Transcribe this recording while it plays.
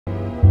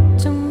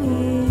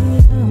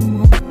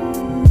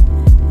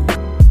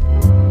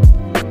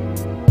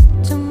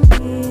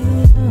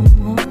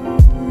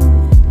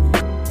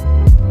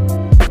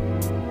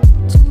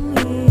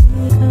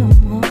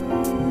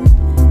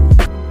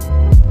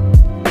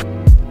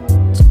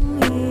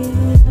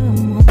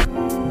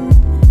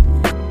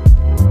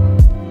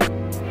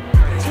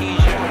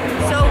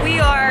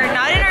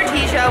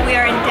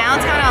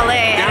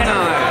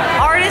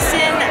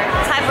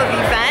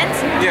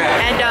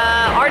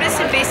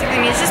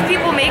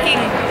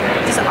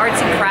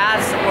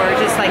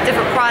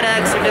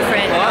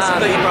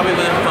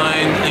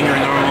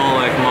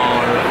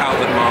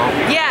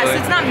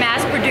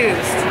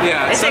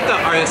Yeah, it's stuff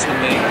that artists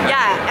would make.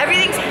 Yeah,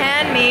 everything's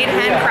handmade,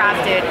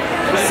 handcrafted.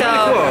 So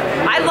cool.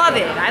 I love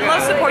it. I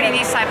love supporting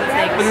these type of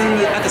things. But then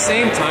at the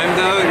same time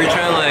though, you're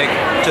trying to like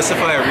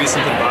justify a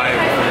reason to buy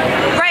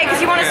everything. Right,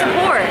 because you want to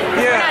support.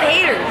 Yeah. We're not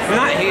haters.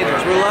 We're not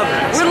haters, we're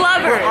lovers. We're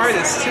lovers. We're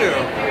artists too.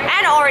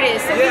 And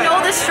artists. So we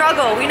know the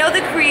struggle. We know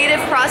the creative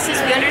process.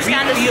 We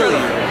understand the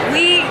struggle.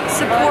 We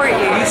support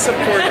you. We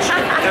support you.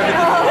 Everything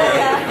you do.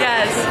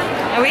 Yes.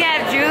 And we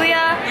have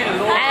Julia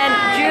and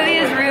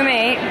Julia's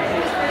roommate.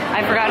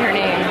 I forgot her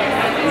name.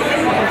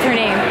 What's her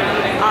name?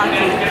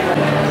 Aki.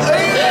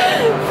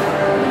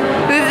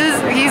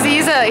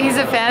 He's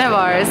a fan of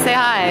ours. Say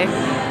hi.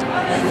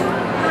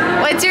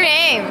 What's your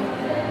name?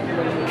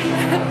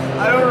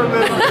 I don't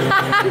remember.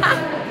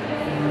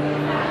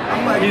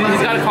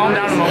 He's got to calm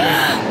down a moment.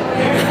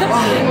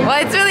 Well,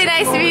 it's really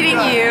nice meeting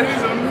you.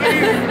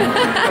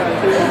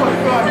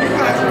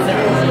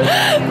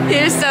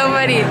 You're so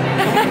funny.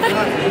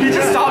 He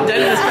just stopped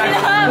dead in his tracks.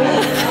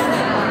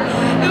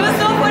 It was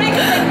so funny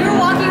because like, you were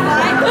walking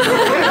by.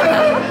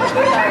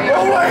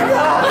 Oh my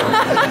god!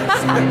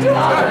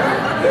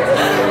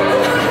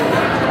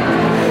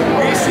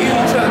 We've seen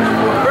each other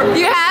before.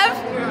 You have?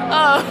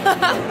 Oh.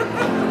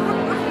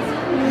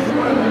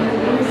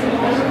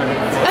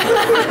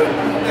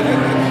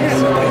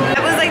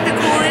 That was like the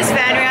coolest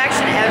fan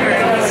reaction ever.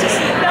 It was just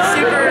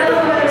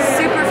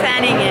super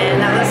fanning in.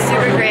 That was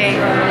super great.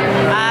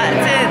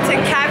 To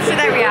capture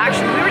that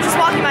reaction, we were just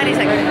walking by and he's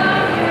like,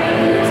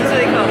 this is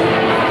really cool.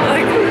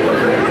 Like,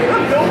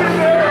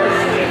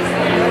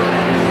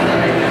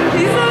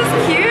 he's so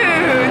cute.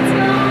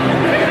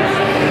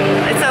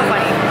 It's so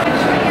funny.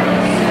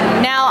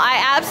 Now, I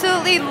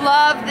absolutely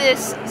love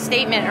this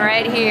statement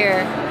right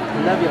here.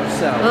 Love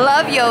yourself.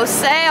 Love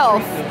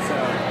yourself.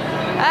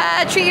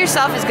 Treat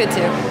yourself is good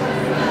too.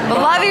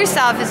 But love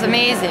yourself is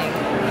amazing.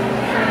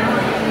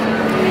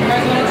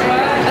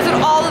 That's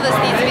what all of us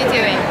need to be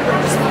doing.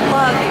 Just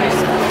love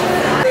yourself.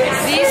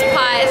 These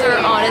pies are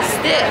on a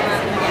stick.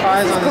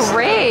 Pies on This is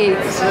great.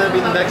 This is gonna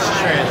be the next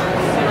trend.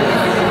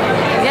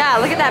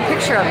 Yeah, look at that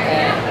picture of it.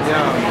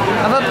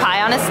 Yeah. Of a pie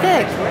on a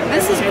stick.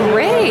 This is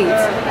great.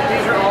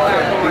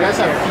 You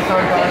guys have pecan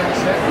pie on the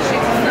stick?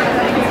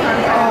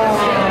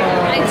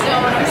 I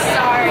don't, I'm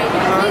sorry.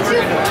 We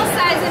do full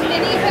size and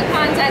mini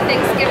pecans at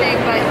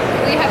Thanksgiving, but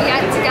we have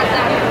yet to get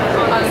them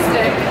on a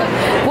stick.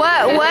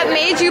 What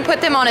made you put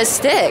them on a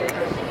stick?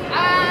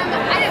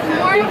 I have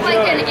more of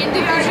like an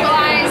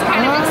individualized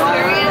kind of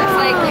experience,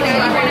 like, you know,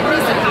 you want a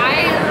piece of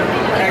pie,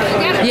 you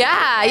get it.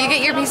 Yeah, you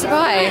get your piece of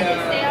pie.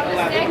 Stay on the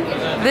stick.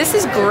 This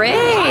is great.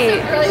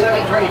 Also really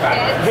quick for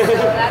kids,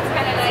 so that's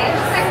kind of nice.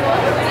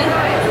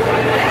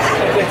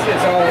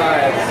 It's all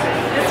live.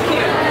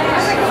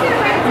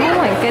 Oh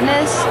my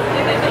goodness.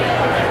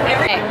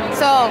 Okay,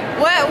 so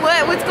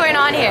what's going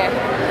on here?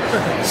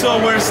 So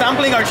we're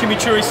sampling our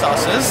chimichurri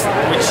sauces,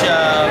 which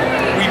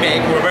we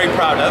make, we're very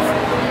proud of.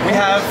 We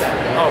have,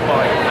 oh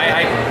boy,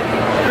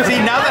 see,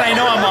 now that I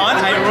know I'm on,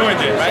 I ruined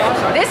it, right?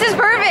 This is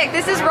perfect.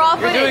 This is raw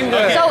footage.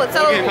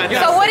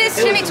 So what is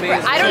chimichurri?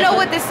 I don't know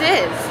what this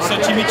is. So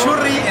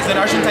chimichurri is an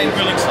Argentine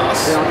grilling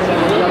sauce,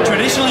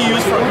 traditionally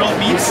used for grilled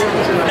meats.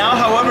 Now,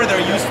 however,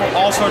 they're used for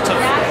all sorts of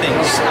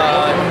things.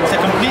 It's a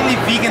completely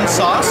vegan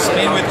sauce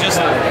made with just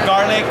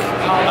garlic,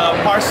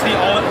 parsley,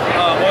 oil,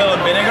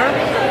 and vinegar.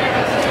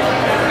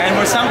 And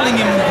we're sampling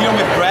him here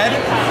with bread.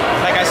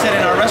 Like I said,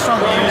 in our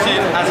restaurant we use it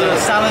as a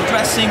salad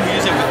dressing, we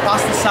use it with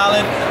pasta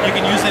salad, you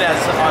can use it as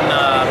on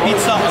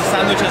pizza, on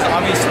sandwiches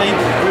obviously.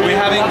 We're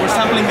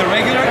sampling the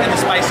regular and the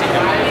spicy.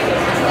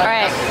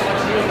 Alright.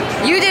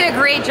 You did a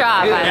great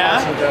job.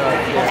 Yeah?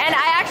 And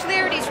I actually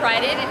already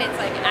tried it and it's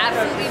like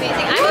absolutely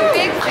amazing. I'm a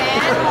big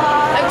fan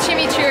of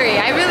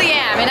chimichurri. I really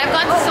am. And I've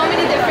gone to so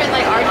many different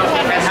like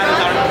Argentine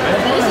restaurants.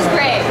 This is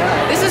great.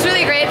 This is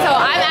really great. So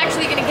I'm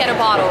actually gonna get a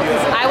bottle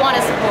because I want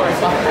to support.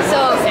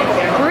 So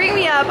bring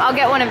me up, I'll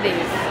get one of these.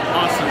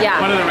 Awesome. Yeah.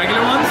 One of the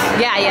regular ones?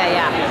 Yeah.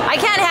 I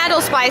can't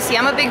handle spicy.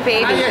 I'm a big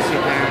baby. Yes, you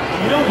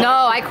can.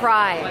 No, I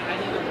cry.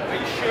 Are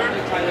you sure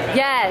to try this?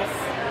 Yes.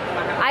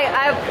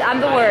 I'm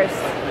the worst.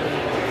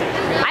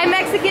 I'm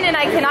Mexican and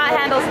I cannot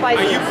handle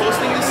spicy. Are you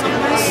posting this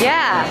someplace?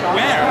 Yeah.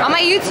 Where? On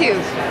my YouTube.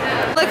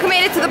 Look who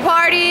made it to the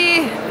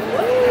party.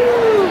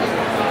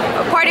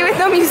 A party with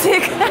no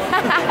music.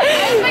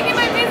 I was making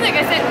my music.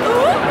 I said, ooh,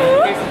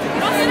 ooh. You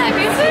don't hear that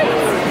music?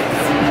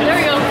 There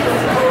we go.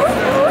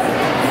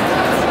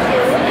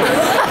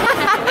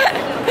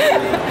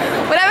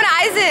 What happened to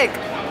Isaac?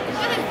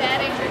 What is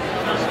that?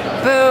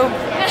 Boo.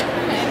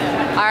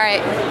 Alright.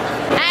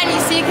 And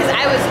you see, because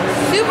I was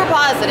super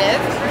positive,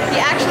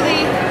 he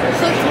actually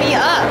hooked me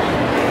up.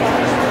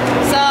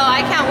 So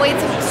I can't wait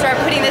to start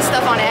putting this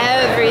stuff on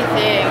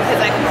everything because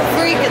I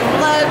freaking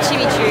love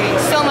chimichurri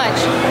so much.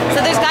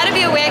 So there's got to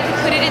be a way I could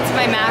put it into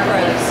my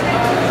macros.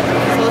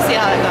 So we'll see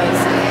how it goes.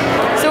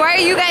 So why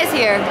are you guys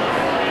here?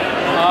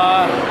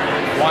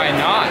 Why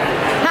not?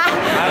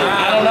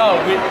 I don't know.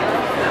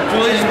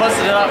 Julie just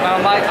busted it up and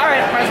I'm like,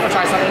 alright, might as well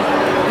try something.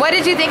 What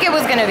did you think it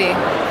was going to be?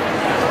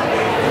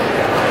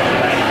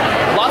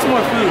 Lots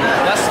more food.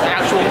 That's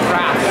actual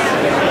craft.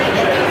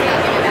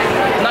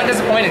 I'm not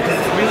disappointed because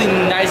it's really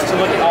nice to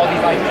look at all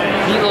these like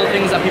neat little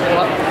things that people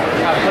have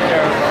put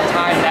their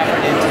time and effort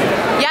into.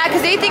 Yeah,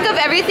 because they think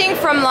of everything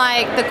from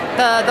like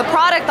the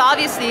product,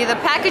 obviously, the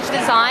package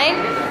design,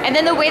 and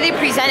then the way they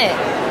present it.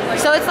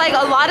 So it's like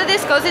a lot of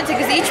this goes into,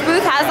 because each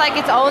booth has like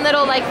its own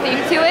little like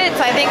theme to it,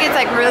 so I think it's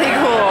like really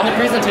cool. And the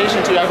presentation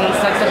too, everyone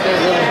sets up their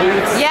little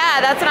booths. Yeah,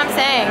 that's what I'm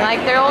saying.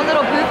 Like their own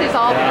little booth is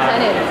all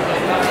presented.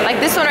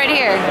 Like this one right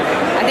here.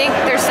 I think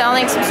they're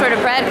selling some sort of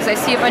bread because I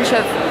see a bunch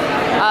of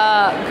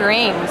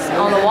grains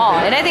on the wall.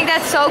 And I think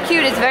that's so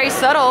cute. It's very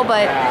subtle,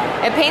 but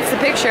it paints the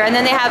picture. And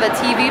then they have a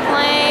TV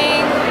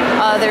playing,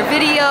 their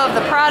video of the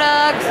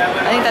product.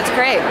 I think that's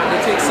great. They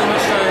take so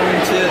much time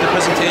into the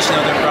presentation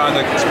of their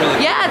product. It's really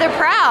cool. Yeah, they're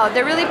proud.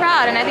 They're really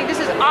proud. And I think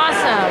this is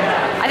awesome.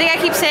 I think I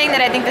keep saying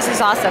that I think this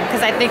is awesome because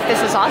I think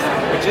this is awesome.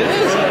 Which it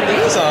is. It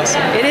is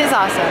awesome. It is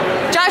awesome.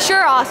 Josh,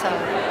 you're awesome.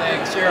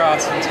 Thanks. You're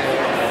awesome too.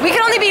 We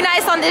can only be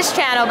nice on this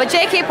channel, but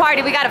JK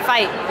Party, we gotta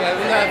fight. Yeah,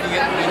 we gotta be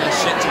getting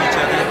shit to each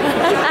other.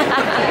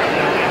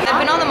 I've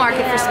been on the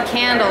market for some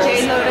candles,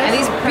 and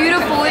these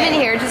beautiful women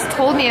here just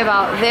told me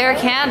about their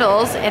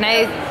candles, and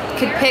I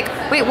could pick.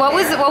 Wait, what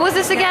was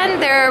this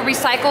again? They're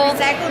recycled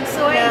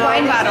soy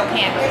wine bottle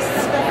candles.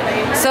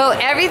 So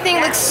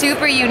everything looks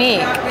super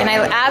unique, and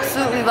I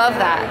absolutely love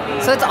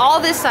that. So it's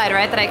all this side,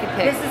 right, that I could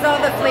pick? This is all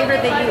the flavor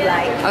that you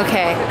like.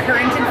 Okay.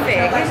 Currant and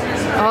fig.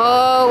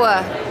 Oh,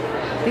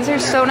 these are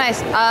so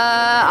nice.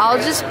 I'll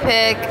just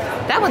pick.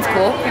 That one's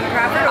cool.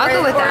 I'll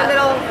go with that. Or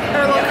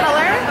a little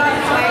color.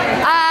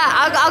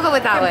 I'll go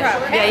with that one.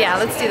 Yeah,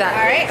 let's do that.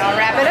 All right, I'll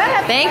wrap it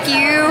up. Thank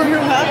you. You're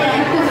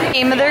welcome.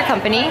 Name of their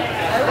company.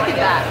 Look at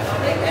that.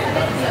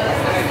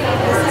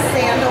 This is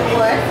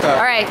sandalwood.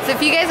 All right, so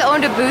if you guys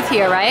owned a booth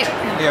here, right?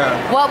 Yeah.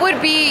 What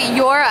would be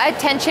your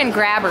attention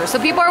grabber? So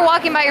people are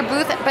walking by your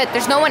booth, but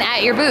there's no one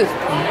at your booth.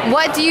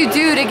 What do you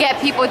do to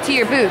get people to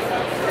your booth?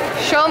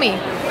 Show me.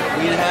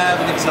 We'd have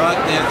an exotic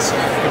dance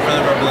in front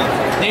of our booth.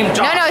 Name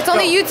Josh. No, it's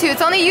only you two.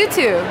 It's only you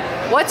two.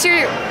 What's your...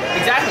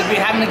 Exactly, we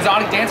have an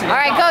exotic dancer. All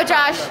right, go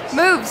Josh.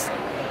 Moves.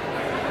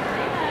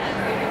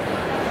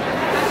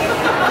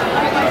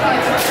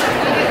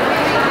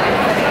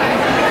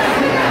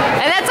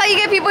 And that's how you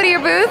get people to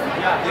your booth?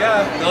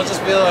 Yeah, they'll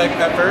just be like,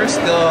 at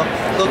first, they'll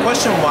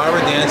question why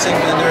we're dancing,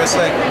 and they're just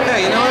like,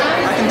 hey, you know what?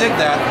 I can dig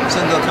that. So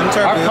then they'll come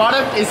to our booth. Our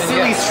product is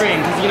silly string,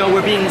 because you know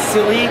we're being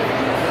silly.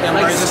 And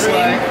like we're just string.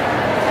 like,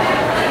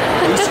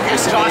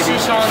 Josh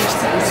and Sean's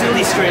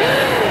silly string.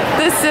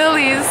 The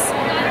sillies.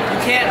 You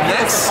can't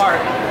pick us apart,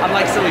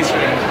 unlike silly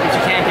string, which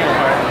you can't pick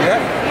apart.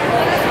 yeah.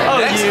 Oh,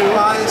 Next you.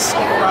 highest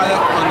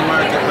product on the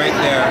market right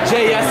there.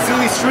 JS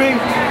silly string.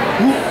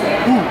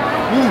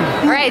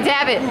 All right,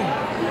 dab it.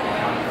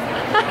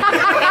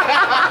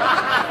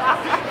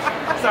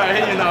 Sorry, I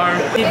hit you in the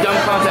arm. Keep dumb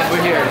content,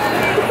 we're here.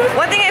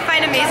 One thing I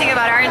find amazing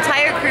about our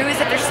entire crew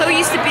is that they're so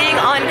used to being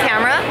on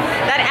camera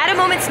that at a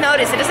moment's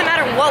notice, it doesn't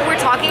matter what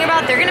we're talking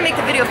about, they're gonna make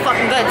the video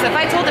fucking good. So if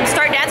I told them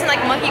start dancing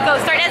like a monkey, go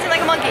start dancing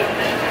like a monkey.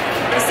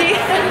 You see?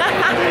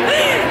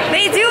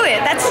 They do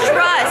it. That's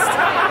trust.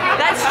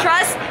 That's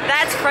trust.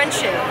 That's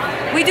friendship.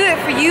 We do it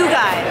for you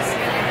guys.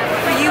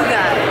 For you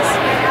guys.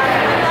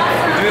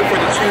 Do it for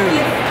the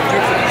tune. Do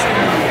it for the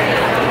tune.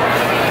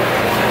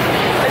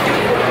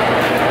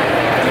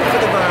 Do it for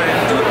the vine.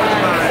 Do it for the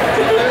vine.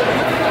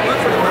 Do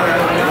it for the vine.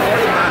 Do it for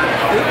the vine.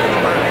 Do it for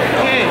the vine.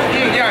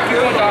 Yeah, keep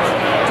going, Josh.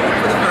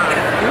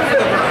 Do it for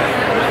the vine.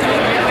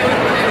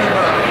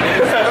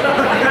 Do it for the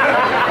vine.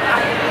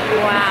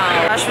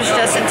 Wow. Josh was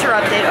just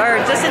interrupted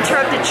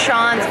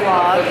Sean's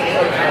vlog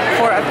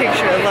for a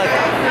picture. Look.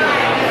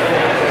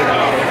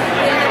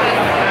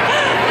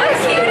 How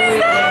cute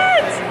is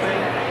that?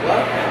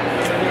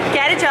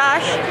 Get it,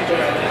 Josh.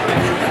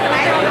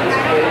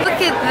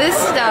 Look at this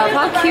stuff.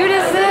 How cute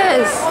is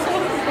this?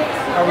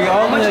 Are we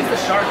all in the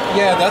shark?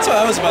 Yeah, that's what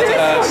I was about to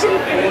ask.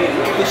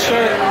 The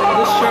shark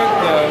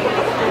though.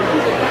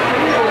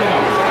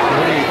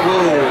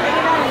 Whoa.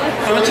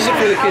 How much is it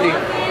for the kitty?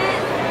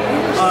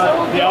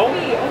 No.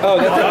 Oh,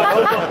 that's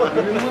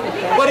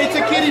But it's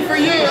a kitty for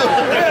you.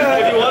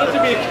 If you want it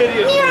to be a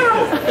kitty,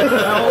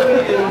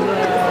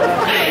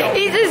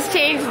 He just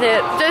changed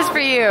it just for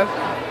you.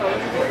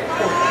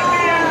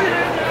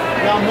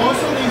 Now,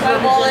 most of these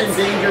represent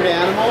endangered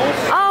animals.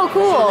 Oh, So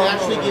cool. they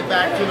actually give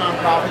back to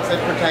nonprofits that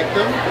protect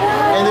them.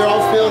 And they're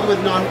all filled with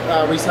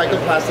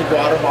recycled plastic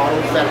water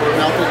bottles that were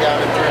melted down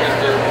and turned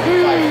into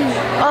fibers.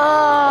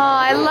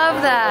 Oh, I love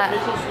that. The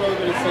official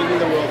slogan is saving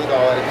the world a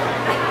dollar at a time.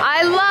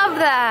 I love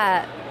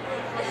that.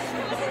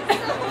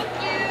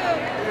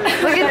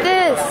 Look at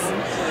this.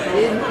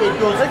 It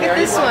goes Look at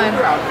very this well one. with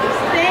your outfits.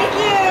 Thank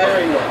you.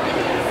 Very well.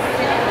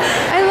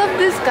 I love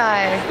this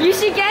guy. You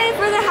should get it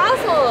for the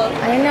household.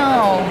 I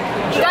know.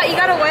 You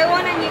got a white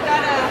one and you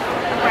got a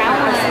brown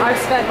one.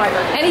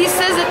 And he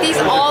says that these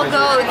all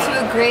go to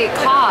a great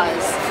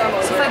cause.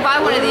 So if I buy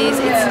one of these,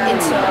 it's in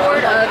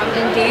support of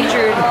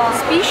endangered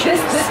species.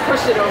 Just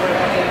push it over.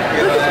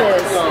 Look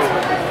at this.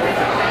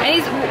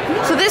 And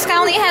so this guy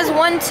only has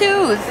one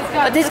tooth,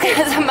 but this guy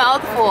has a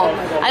mouthful.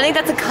 I think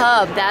that's a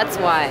cub, that's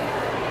why.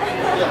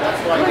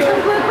 that's why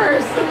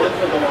Clippers.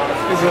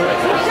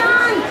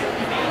 Sean!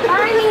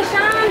 Find me,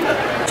 Sean!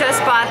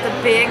 Just bought the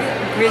big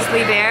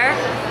grizzly bear,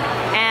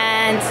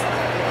 and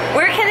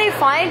where can they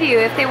find you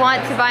if they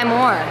want to buy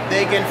more?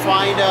 They can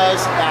find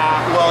us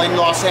well, in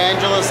Los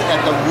Angeles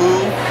at the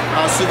Woo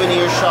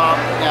souvenir shop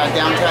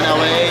downtown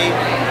LA,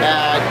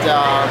 at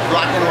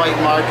Black and White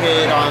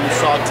Market on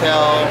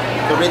Sawtelle,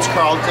 the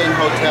Ritz-Carlton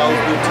hotels,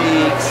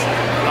 boutiques,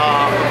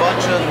 a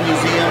bunch of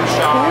museum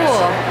shops,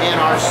 Cool. and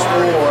our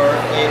store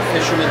at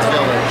Fisherman's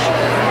Village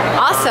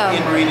Awesome.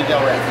 in Marina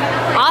Del Rey.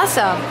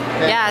 Awesome.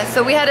 Yeah,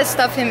 so we had to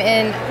stuff him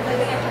in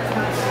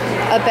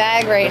a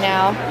bag right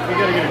now. We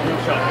gotta get a group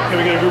shot. Can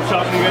we get a group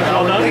shot when you guys are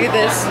all done? Look at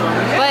this.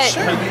 But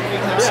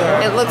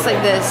it looks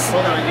like this.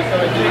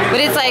 But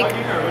it's like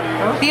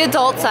the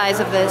adult size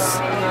of this.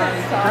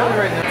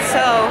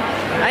 So,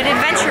 an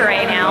adventure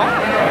right now.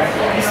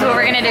 This is what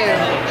we're gonna do.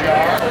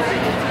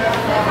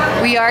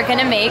 We are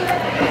gonna make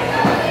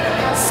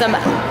some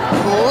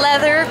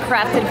leather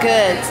crafted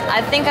goods.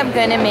 I think I'm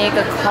gonna make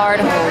a card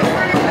holder.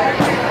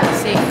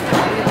 Let's see,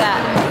 look at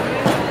that.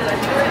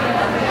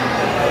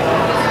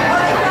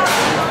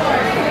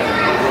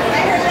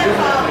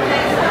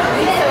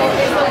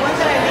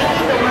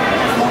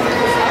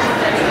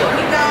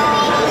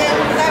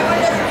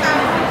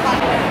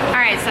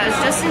 Alright, so I was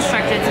just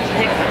instructed to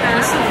pick a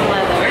piece of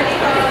leather.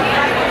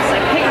 So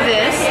I picked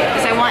this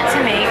because I want to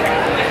make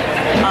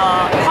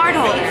a card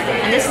holder.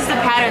 And this is the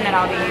pattern that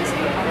I'll be using.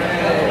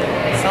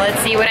 So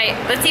let's see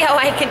how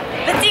I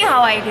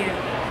do.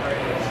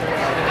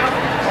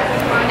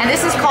 And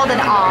this is called an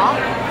awl.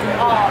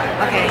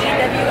 Okay.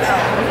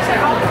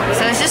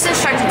 So it's just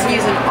instructed to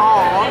use an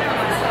awl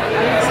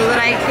so that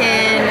I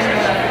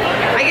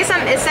guess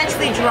I'm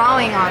essentially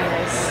drawing on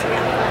this.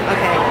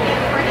 Okay.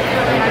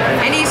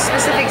 Any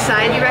specific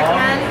side you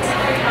recommend?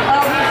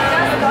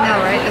 No,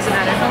 right? Doesn't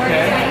matter.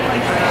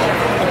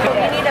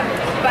 You need a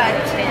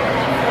button.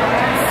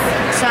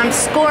 So I'm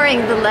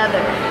scoring the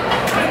leather.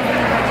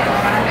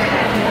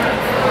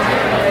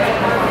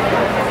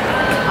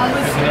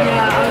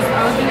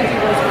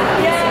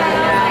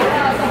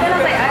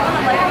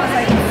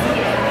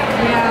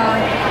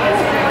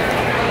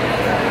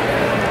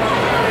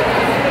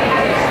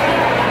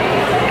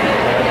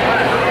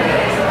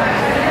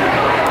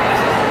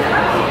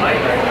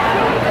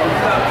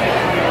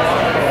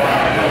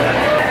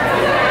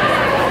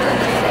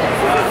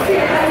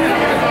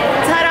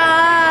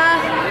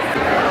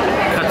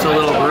 Cuts a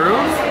little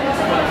groove,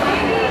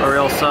 a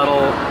real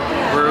subtle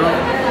groove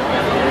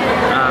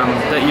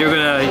that you're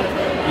gonna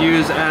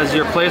use as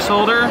your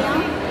placeholder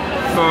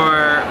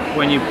for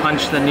when you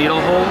punch the needle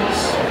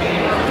holes.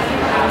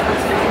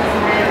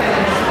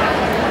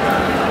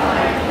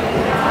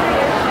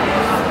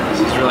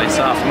 This is really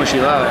soft, mushy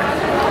leather.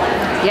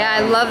 Yeah,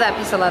 I love that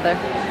piece of leather.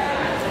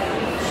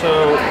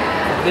 So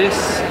this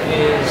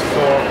is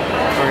for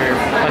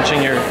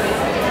punching your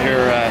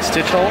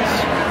stitch holes.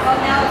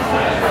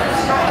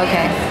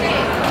 Okay,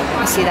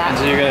 I see that.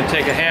 So you're going to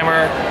take a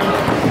hammer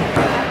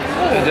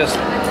and just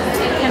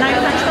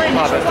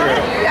pop it through.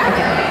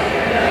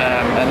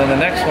 And then the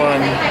next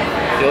one,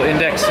 you'll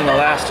index in the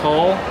last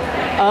hole.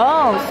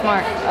 Oh,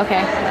 smart.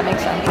 Okay, that makes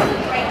sense.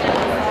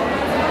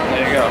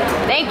 There you go.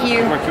 Thank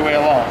you. Work your way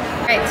along.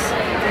 Right.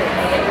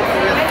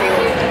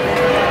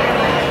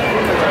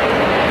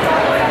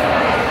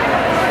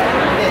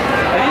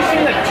 Have you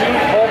seen the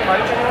two-hole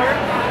punch anywhere?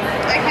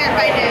 I can't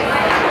find it.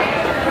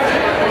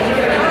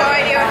 No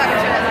idea what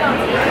happened to it.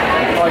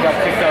 Probably got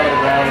kicked out of the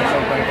ground or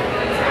something.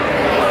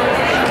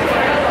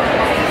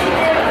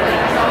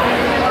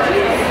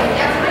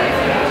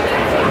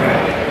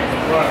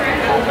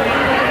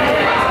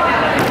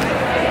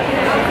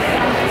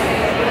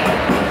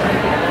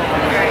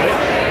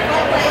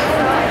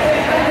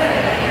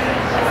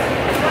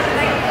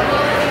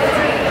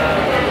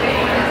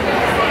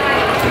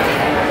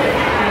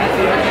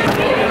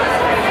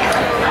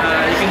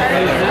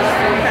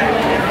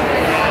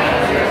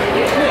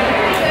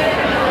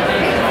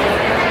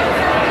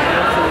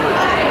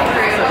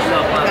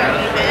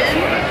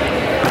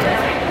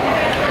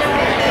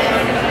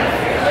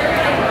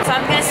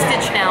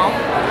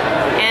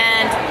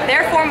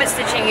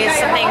 Stitching is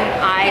something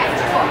I've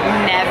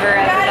never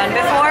ever done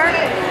before.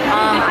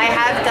 I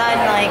have done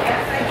like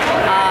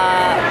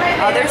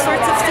other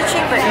sorts of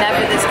stitching, but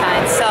never this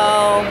kind.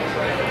 So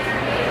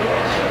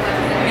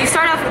you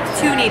start off with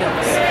 2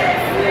 needles.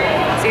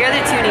 So here are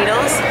the 2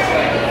 needles,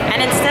 and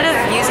instead of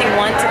using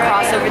one to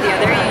cross over the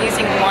other, you're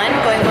using one,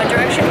 going one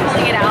direction,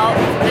 pulling it out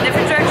in a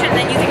different direction,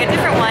 then using a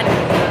different one,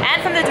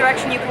 and from the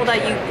direction you pulled out,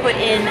 you put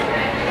in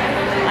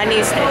a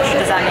new stitch.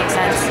 Does that make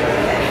sense?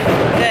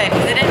 Good,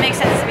 because it didn't make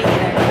sense to me either.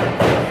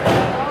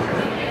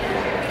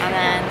 And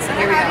then, so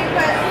here we go.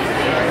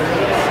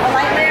 A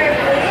light layer of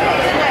blue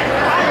and then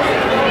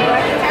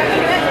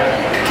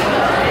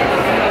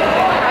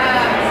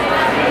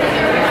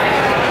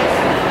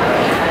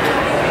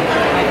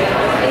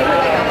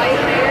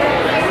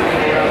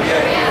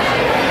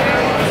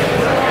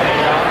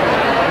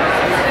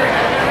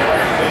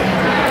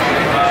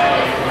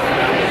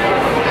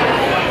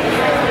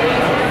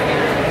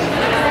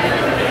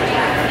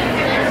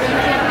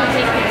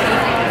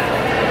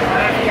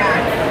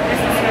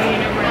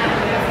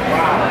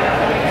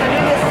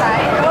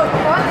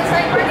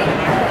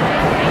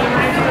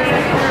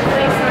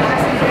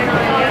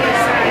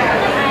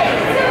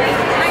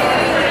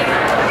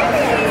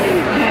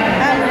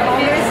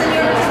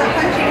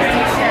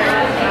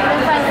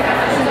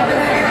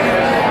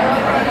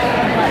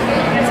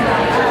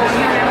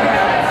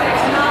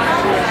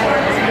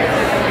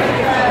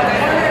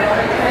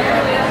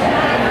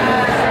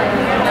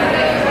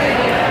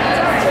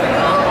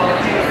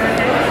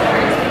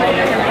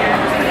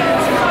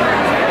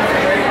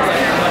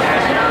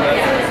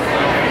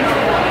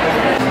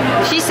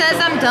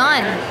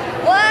done.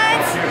 What?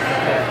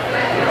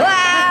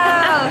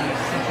 Wow.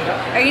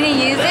 Are you gonna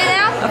use it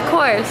now? Of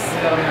course.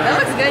 That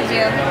looks good,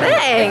 Jill.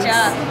 Thanks. Good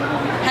job.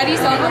 Have you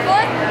sewn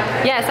before?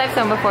 Yes, I've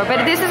sewn before,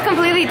 but this is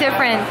completely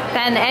different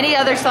than any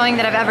other sewing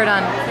that I've ever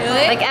done.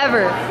 Really? Like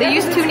ever. They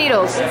use 2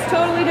 needles. It's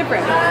totally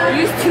different.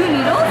 You use 2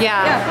 needles?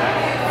 Yeah.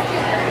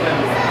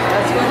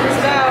 That's what it's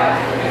about.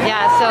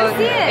 Yeah, so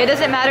it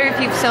doesn't matter if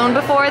you've sewn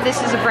before, this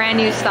is a brand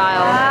new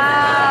style.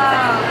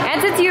 Wow.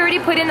 And since you already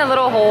put in the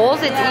little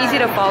holes, it's easy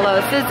to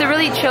follow. So it's a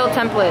really chill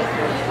template.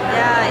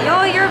 Yeah,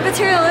 yo, your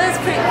material is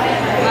pretty.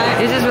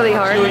 This is really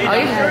hard.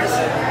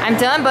 I'm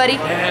done, buddy.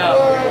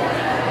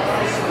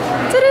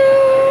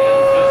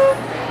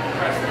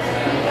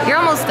 You're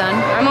almost done.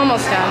 I'm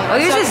almost done. Oh,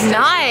 yours is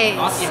nice.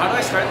 Aussie, how do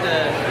I start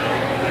the...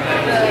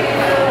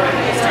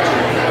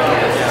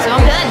 So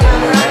I'm done.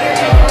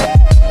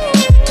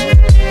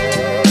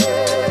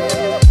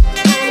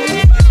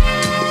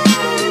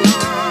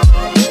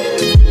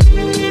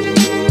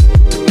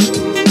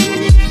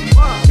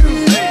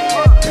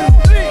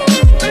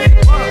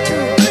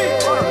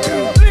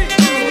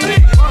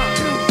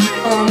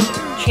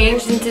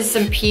 Changed into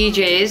some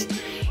PJs,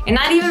 and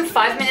not even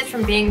 5 minutes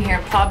from being here,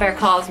 Paw Bear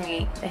calls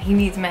me that he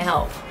needs my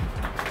help.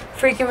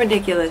 Freaking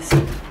ridiculous.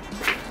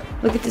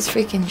 Look at this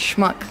freaking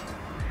schmuck.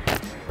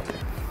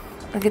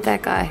 Look at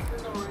that guy.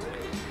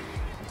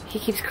 He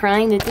keeps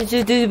crying. It's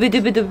just the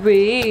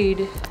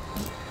raid.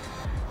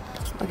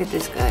 Look at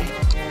this guy.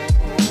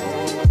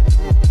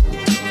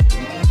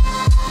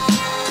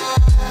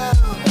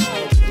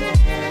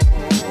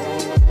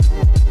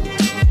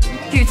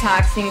 Two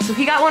taxing. So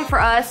he got one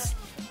for us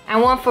and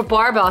one for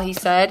Barbell, he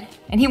said.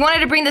 And he wanted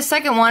to bring the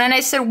second one, and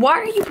I said, why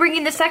are you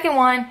bringing the second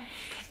one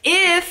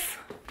if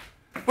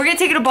we're gonna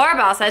take it to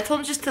Barbell? So I told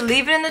him just to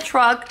leave it in the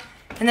truck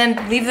and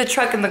then leave the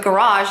truck in the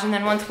garage, and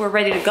then once we're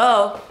ready to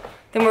go,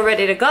 then we're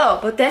ready to go.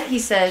 But then he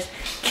says,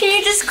 can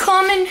you just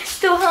come and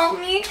still help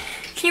me?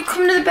 Can you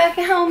come to the back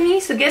and help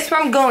me? So guess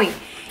where I'm going?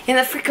 In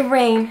the freaking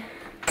rain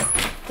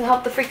to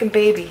help the freaking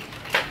baby.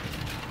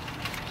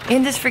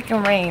 In this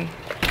freaking rain.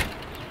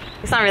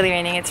 It's not really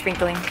raining, it's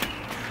sprinkling.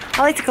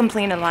 I like to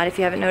complain a lot if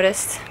you haven't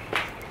noticed.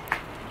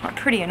 Not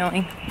pretty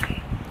annoying.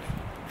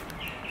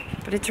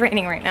 But it's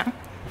raining right now.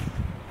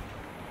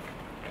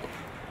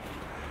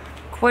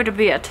 Quite a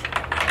bit.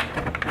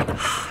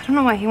 I don't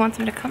know why he wants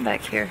me to come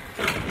back here.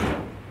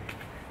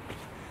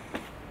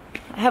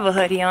 I have a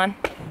hoodie on.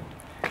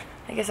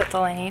 I guess that's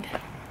all I need.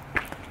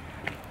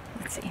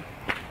 Let's see.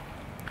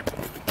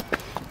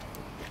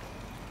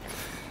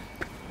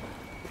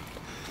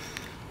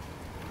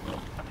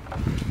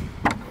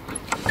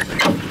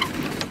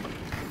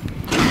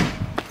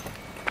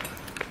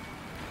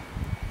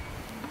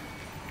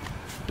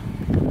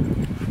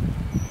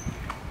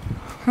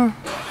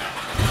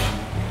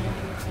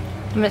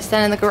 I'm gonna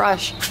stand in the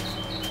garage.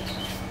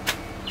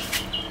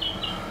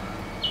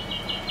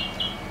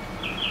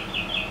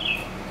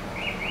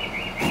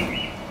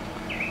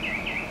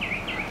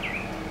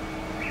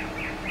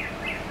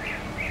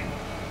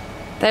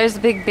 There's the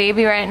big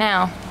baby right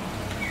now.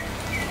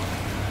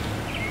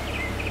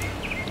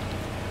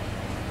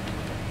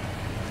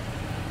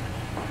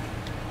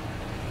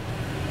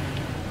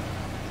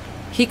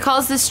 He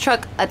calls this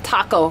truck a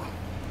taco.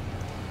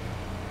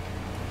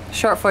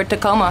 Short for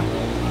Tacoma.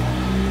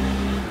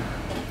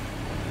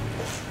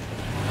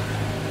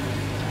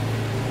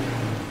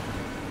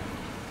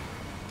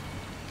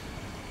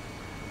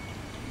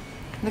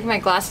 Look at my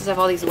glasses, I have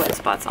all these wet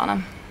spots on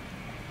them.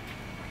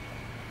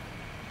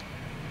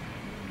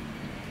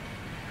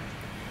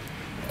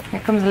 Here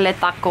comes Le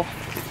Taco.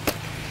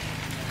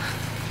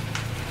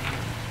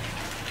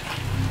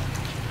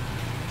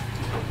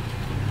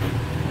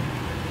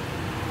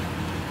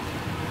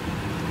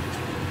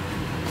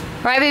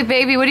 Right, big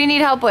baby, what do you need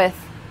help with?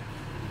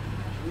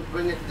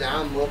 Bring it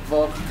down, move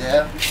off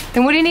there.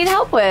 Then what do you need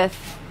help with?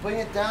 Bring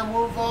it down,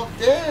 move off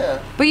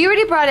there. But you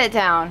already brought it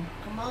down.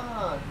 Come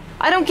on.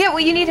 I don't get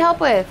what you need help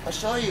with. I'll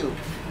show you.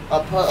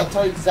 I'll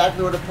tell you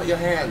exactly where to put your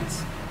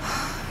hands.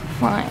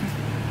 Fine.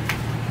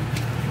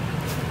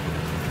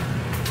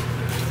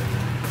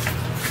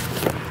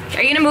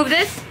 Are you gonna move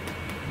this?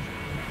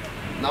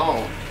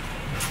 No.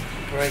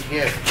 Right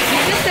here. You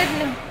just said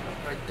no.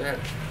 Right there.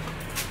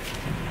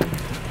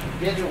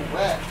 Get it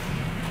wet.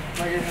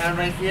 Put your hand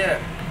right here.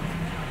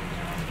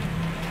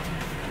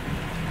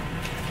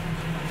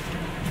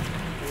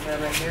 Your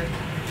hand right here.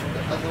 And the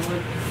other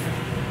one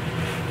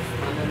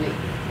underneath.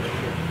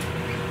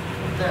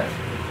 Right there.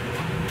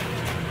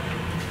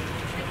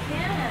 I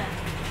can't.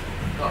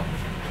 Go.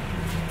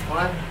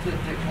 1, 2,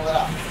 3. Pull it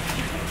out.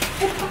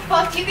 What the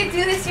fuck? You can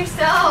do this No,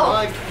 yourself.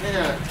 I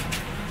can't.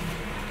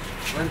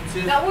 1,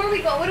 2. Now where are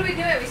we going? What are we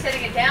doing? Are we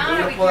setting it down? We're Are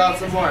gonna we pull out turning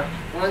some this- more.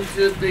 1,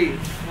 2, 3.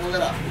 Pull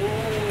it up.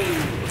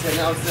 Okay,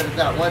 now set it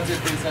down. 1, 2,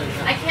 3. Set it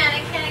down. I can't.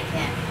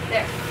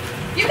 There.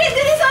 You can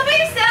do this all by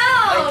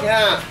yourself. I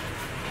can't.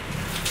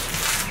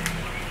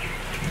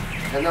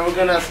 And then we're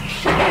gonna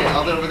stick it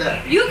all over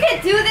there. You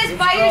can do this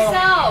by go.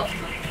 yourself.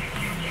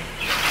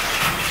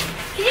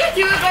 Can you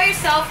do it by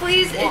yourself,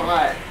 please?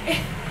 Alright.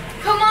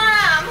 Come on,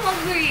 I'm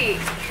hungry.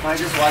 wait. I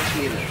just watched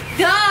you.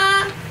 Duh!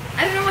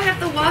 I don't know I have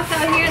to walk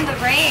out here in the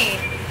rain.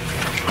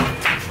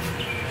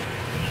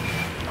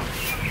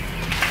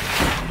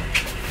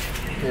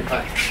 Okay,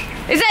 fine.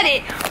 Is that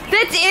it?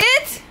 That's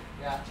it?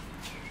 Yeah.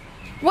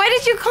 Why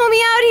did you call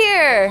me out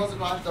here? Close the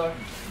garage door.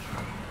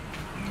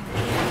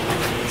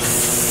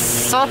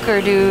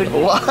 Sucker, dude.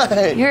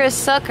 Why? You're a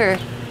sucker.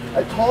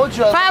 I told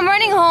you. Fine, I'm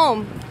running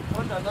home. I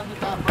told you I love you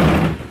that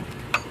much.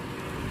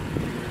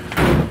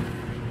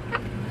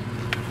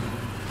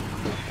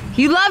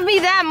 You love me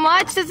that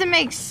much? Doesn't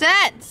make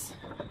sense.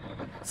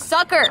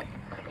 Sucker.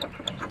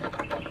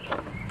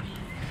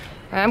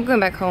 Alright, I'm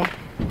going back home.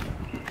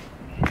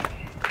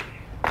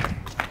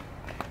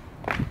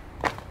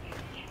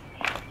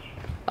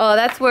 Oh,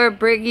 that's where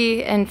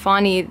Briggy and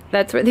Fawny,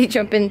 that's where they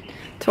jump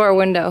into our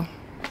window.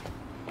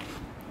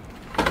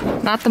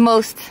 Not the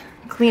most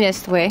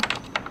cleanest way,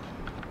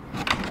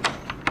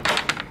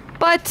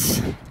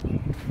 but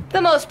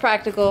the most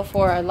practical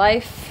for our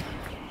life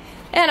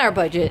and our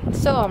budget,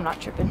 so I'm not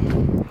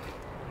tripping.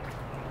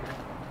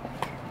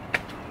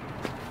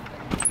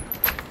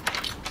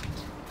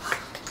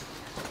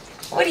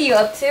 What are you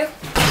up to?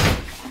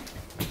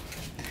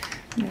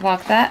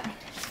 Lock that.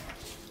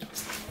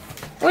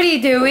 What are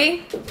you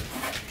doing?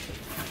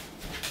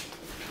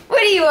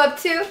 What are you up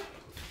to?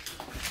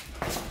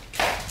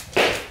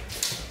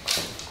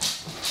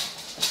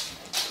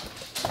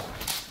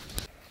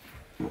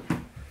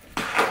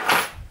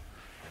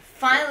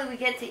 Finally we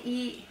get to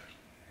eat.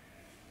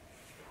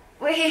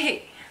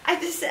 Wait, I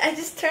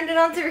just turned it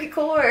on to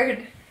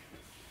record.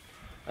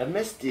 I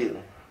missed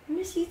you. I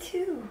miss you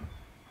too.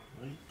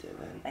 No, you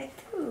didn't. I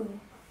do.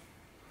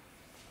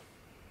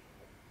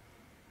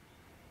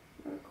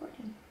 We're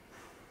recording.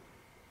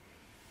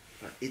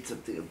 I'll eat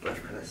something of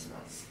butter that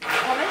smells.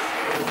 Promise?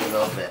 A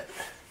little bit.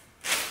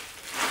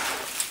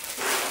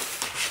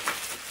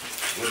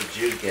 What did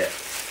you get?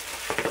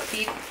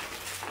 Beef.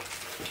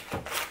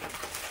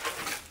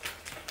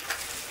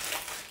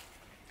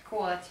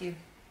 Cool, that's you.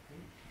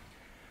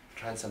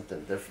 Trying something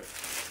different.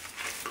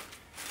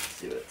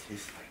 See what it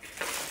tastes like.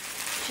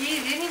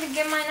 Jeez, you didn't even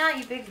get mine out,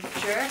 you big jerk.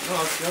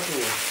 No, it's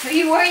nothing. No,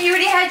 you weren't. You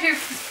already had your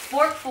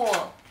fork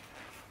full.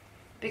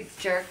 Big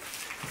jerk.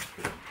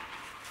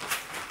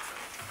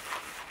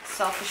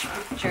 Selfish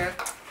big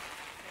jerk.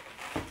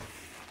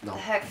 No. The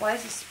heck? Why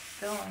is this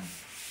spilling?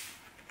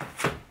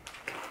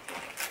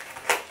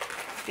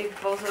 Big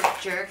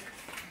bozo jerk.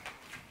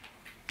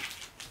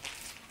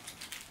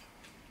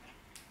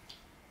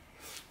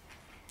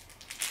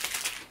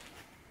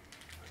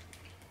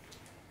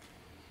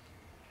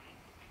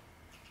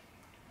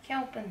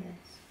 Can't open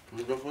this.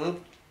 You go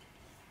food?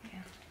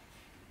 Yeah.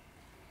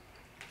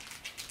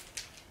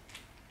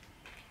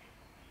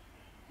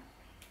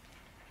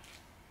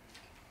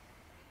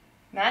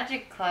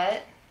 Magic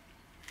cut.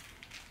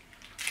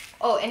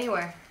 Oh,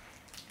 anywhere.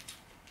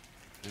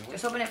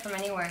 Just open it from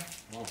anywhere.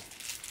 Oh.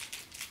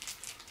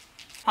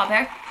 Pop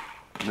hair,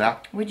 Yeah.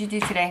 what'd you do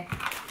today?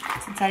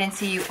 Since I didn't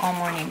see you all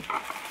morning.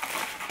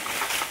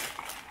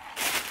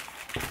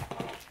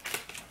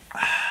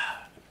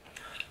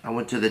 I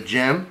went to the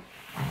gym.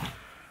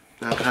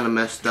 I kind of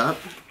messed up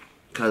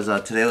because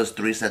today was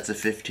 3 sets of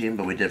 15,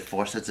 but we did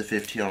 4 sets of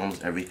 15 on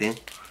almost everything.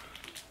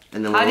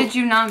 And then How did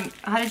you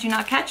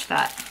not catch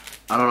that?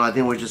 I don't know. I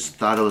think we just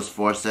thought it was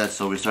 4 sets,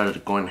 so we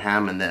started going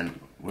ham, and then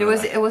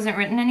It wasn't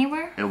written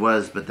anywhere? It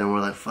was, but then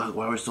we're like, fuck,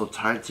 why are we so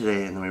tired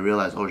today? And then we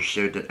realized, oh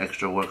shit, did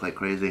extra work like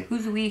crazy.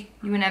 Who's we?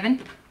 You and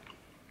Evan?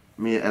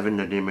 Me, Evan,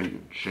 Nadim,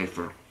 and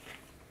Schaefer.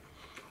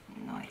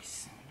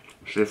 Nice.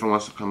 Schaefer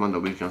wants to come on the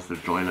weekends to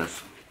join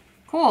us.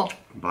 Cool.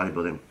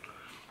 Bodybuilding.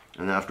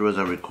 And then afterwards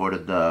I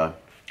recorded the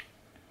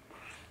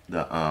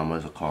what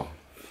is it called?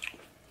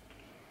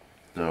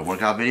 The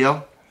workout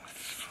video.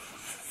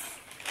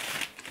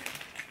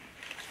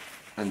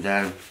 And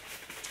then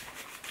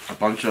a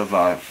bunch of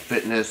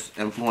fitness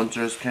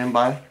influencers came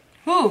by.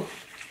 Who?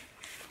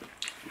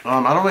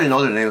 I don't really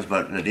know their names,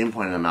 but Nadim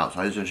pointed them out,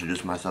 so I just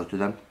introduced myself to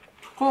them.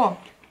 Cool.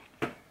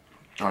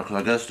 Because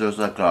I guess there's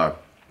like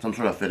some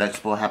sort of fit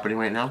expo happening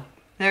right now.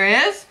 There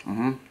is?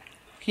 Mm-hmm.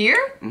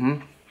 Here?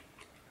 Mm-hmm.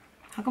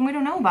 How come we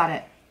don't know about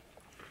it?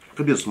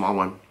 Could be a small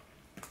one.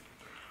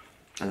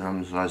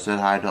 And so I said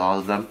hi to all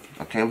of them.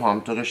 I came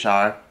home, took a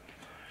shower,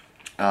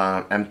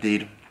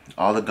 emptied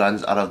all the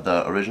guns out of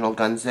the original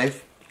gun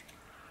safe,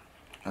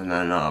 and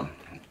then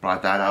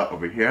brought that out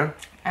over here.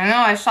 I know,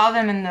 I saw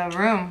them in the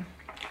room.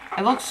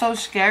 It looks so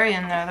scary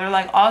in there. They're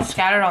like all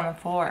scattered on the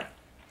floor.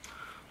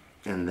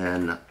 And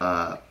then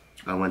I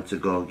went to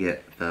go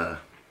get the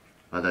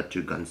other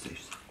 2 gun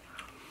safes.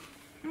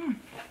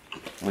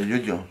 What did you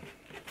do?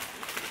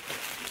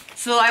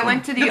 So I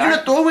went to the You're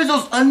gonna throw away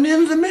those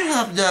onions and may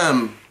have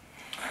them.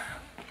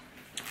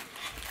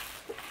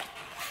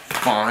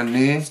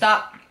 Funny.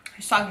 Stop. I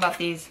was talking about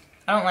these.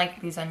 I don't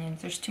like these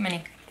onions. There's too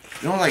many.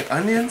 You don't like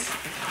onions?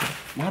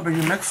 Mom,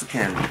 you're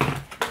Mexican.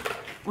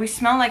 We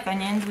smell like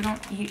onions. We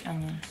don't eat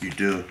onions. You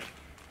do.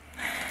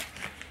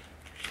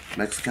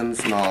 Mexicans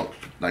smell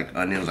like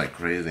onions like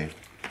crazy.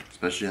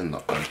 Especially in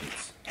the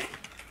armpits.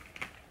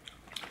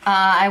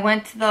 I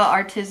went to the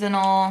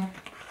artisanal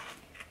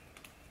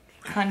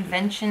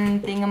convention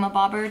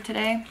thingamabobber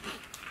today.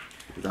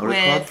 Is that what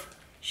it's called? With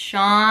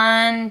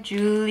Sean,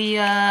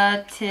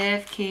 Julia,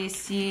 Tiff,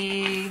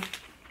 Casey,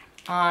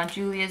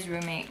 Julia's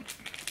roommate.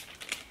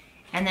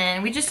 And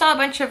then we just saw a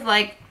bunch of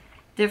like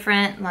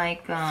different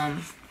like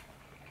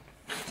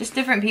just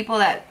different people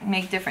that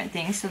make different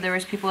things. So there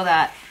was people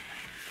that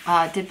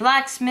did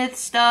blacksmith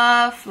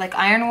stuff, like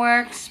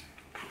ironworks.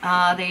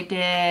 They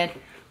did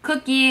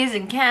cookies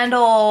and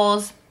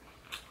candles,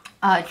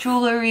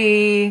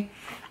 jewelry,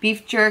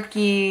 beef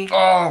jerky.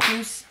 Oh,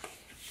 juice.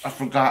 I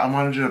forgot. I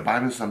wanted you to buy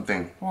me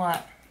something.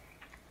 What?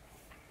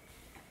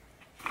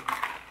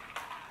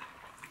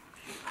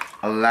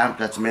 A lamp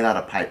that's made out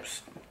of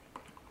pipes.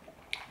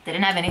 They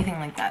didn't have anything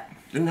like that.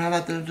 Didn't have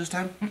that there this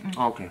time?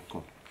 Oh, okay,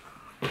 cool.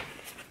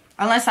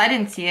 Unless I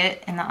didn't see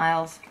it in the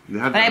aisles. You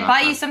had But that I last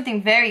bought you time.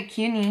 something very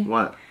cutie.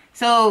 What?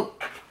 So,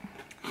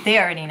 they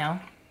already know.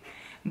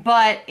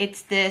 But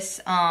it's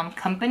this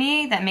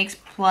company that makes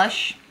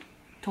plush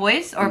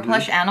toys or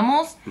plush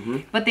animals.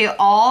 But they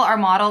all are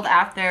modeled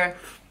after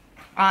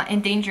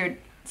endangered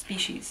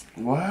species.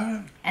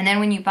 What? And then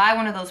when you buy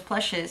one of those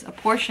plushes, a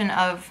portion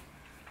of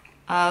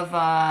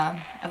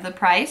the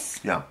price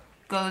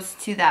goes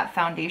to that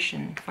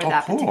foundation for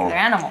that particular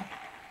animal.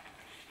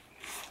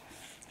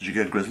 Did you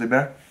get a grizzly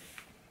bear?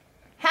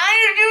 How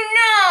did you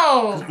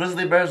know? Because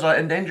grizzly bears are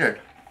endangered.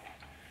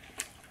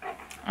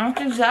 I don't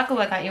think exactly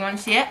like that. You want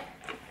to see it?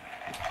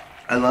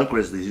 I love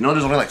grizzlies. You know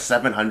there's only like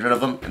 700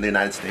 of them in the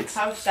United States?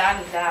 How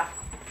sad is that?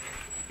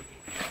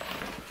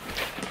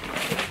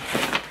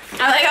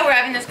 I like how we're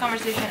having this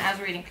conversation as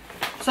we're eating.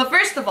 So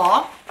first of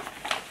all,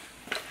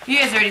 you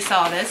guys already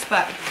saw this,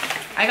 but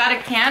I got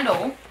a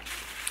candle.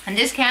 And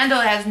this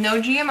candle has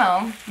no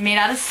GMO, made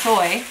out of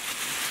soy.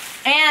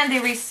 And they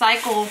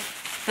recycle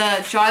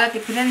the jar that they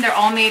put in. They're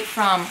all made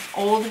from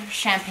old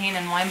champagne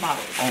and wine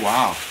bottles. Oh,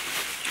 wow.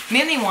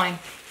 Mainly wine.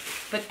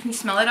 But can you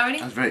smell it already?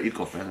 That's very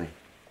eco-friendly.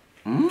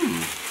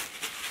 Mmm.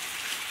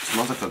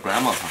 Smells like a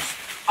grandma's house.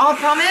 Oh,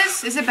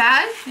 promise? Is it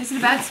bad? Is it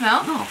a bad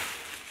smell? No.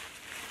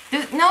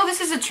 No, this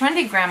is a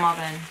trendy grandma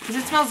then. Because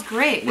it smells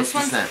great. What's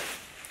this the one's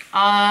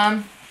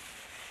scent?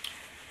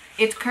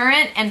 It's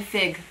currant and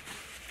fig.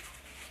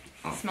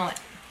 Oh. Smell it.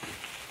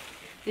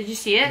 Did you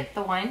see it?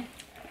 The wine?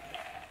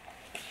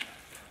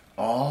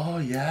 Oh,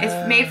 yeah.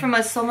 It's made from a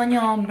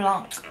Sauvignon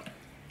Blanc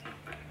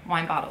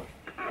wine bottle.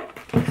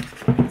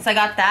 So I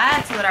got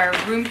that so that our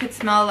room could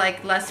smell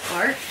like less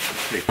Bart.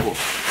 Pretty cool.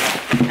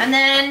 And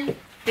then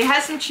they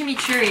had some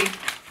chimichurri.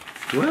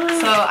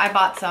 What? So I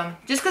bought some.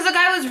 Just because the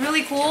guy was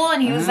really cool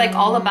and he was like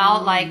all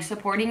about like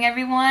supporting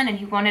everyone and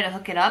he wanted to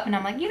hook it up. And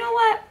I'm like, you know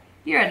what?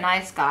 You're a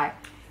nice guy.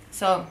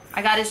 So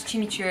I got his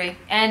chimichurri.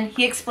 And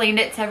he explained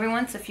it to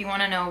everyone. So if you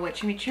want to know what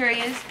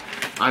chimichurri is.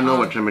 I know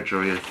what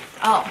chimichurri is.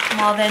 Oh,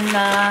 well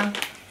then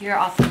you're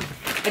awesome.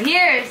 But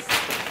here's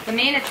the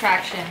main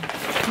attraction.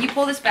 Can you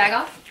pull this bag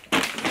off?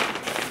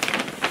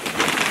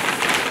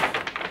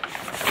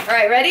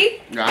 Alright,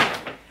 ready? Yeah.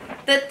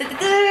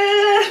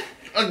 Da-da-da-da.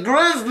 A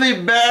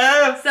grizzly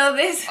bear! So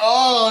this...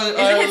 Oh,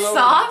 isn't it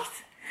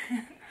soft?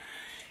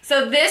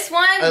 So this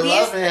one,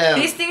 love him.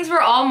 These things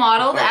were all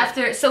modeled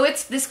after... So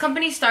it's this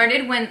company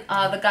started when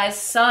the guy's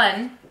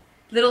son,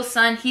 little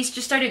son, he's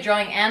just started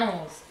drawing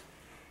animals.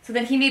 So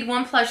then he made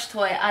one plush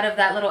toy out of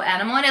that little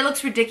animal, and it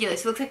looks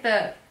ridiculous. It looks like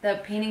the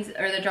paintings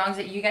or the drawings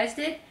that you guys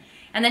did.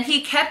 And then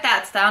he kept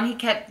that style, and he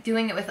kept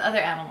doing it with other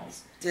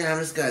animals. Damn,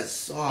 this guy's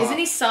soft. Isn't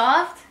he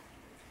soft?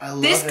 I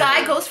love This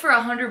guy him. goes for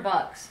 $100.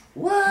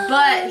 What?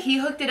 But he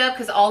hooked it up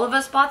because all of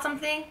us bought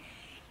something.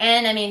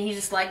 And I mean, he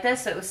just liked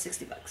us, so it was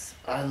 $60.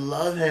 I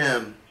love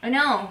him. I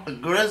know. A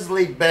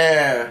grizzly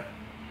bear.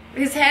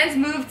 His hands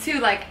move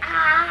too, like,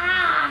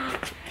 ah!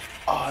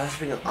 Oh, that's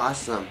freaking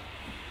awesome.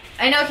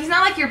 I know, he's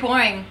not like your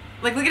boring.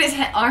 Like, look at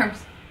his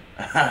arms.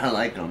 I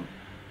like him.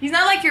 He's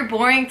not like your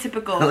boring,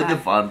 typical I like guy.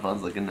 the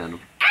Fon's looking at him.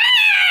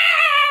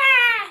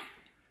 Ah!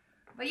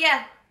 But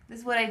yeah, this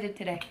is what I did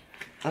today.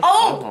 That's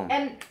Oh,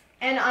 awesome.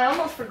 and I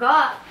almost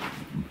forgot.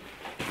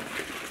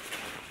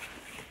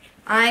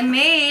 I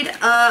made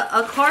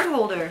a card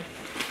holder.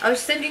 I was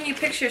sending you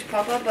pictures,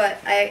 Papa, but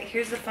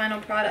here's the final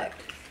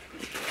product.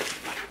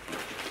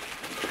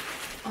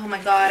 Oh my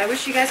god, I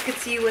wish you guys could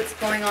see what's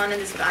going on in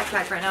this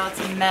backpack right now. It's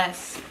a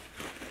mess.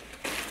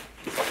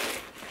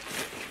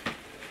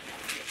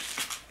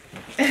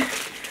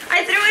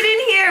 I threw it in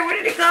here. Where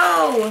did it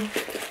go?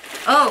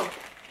 Oh,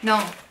 no.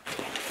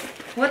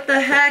 What the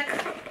heck?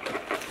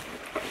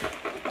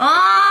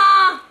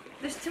 Ah!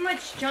 There's too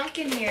much junk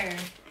in here.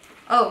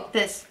 Oh,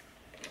 this.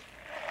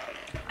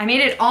 I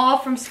made it all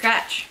from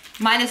scratch.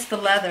 Minus the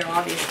leather,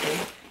 obviously.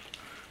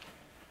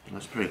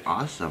 That's pretty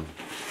awesome.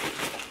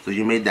 So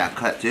you made that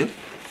cut too?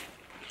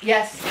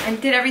 Yes,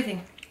 and did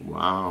everything.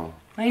 Wow.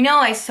 I know,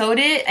 I sewed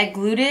it, I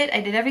glued it,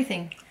 I did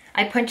everything.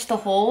 I punched the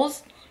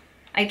holes.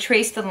 I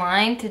traced the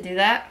line to do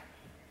that.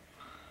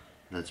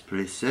 That's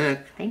pretty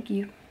sick. Thank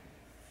you.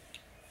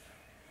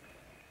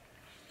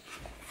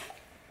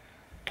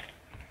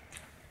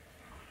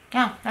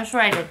 Yeah, that's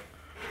what I did.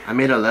 I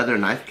made a leather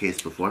knife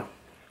case before.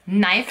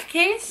 knife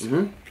case?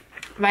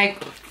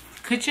 Like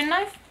kitchen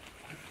knife?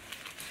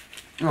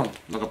 No,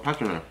 like a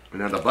pocket knife.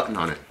 And it has a button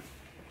on it.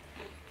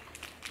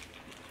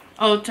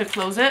 Oh, to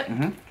close it?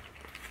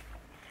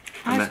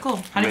 Oh, that's cool.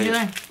 How did you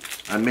learn?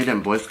 I made it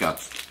in Boy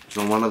Scouts.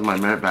 So one of my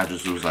merit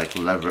badges was like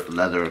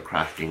leather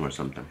crafting or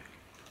something.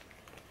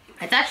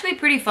 It's actually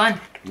pretty fun.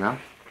 Yeah?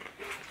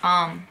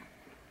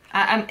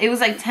 It was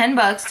like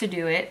 $10 to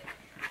do it.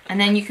 And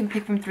then you can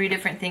pick from 3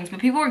 different things. But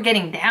people were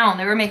getting down.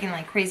 They were making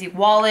like crazy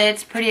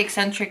wallets, pretty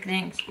eccentric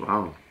things.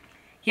 Wow.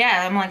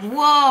 Yeah, I'm like,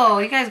 whoa,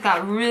 you guys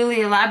got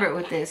really elaborate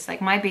with this.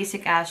 Like my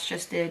basic ass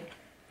just did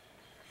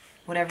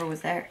whatever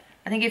was there.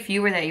 I think if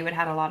you were there, you would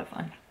have had a lot of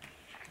fun.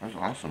 That's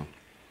awesome.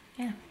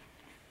 Yeah.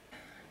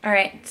 All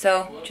right,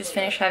 so just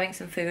finished having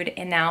some food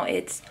and now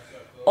it's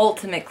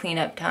ultimate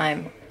cleanup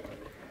time.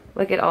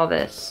 Look at all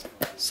this.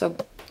 So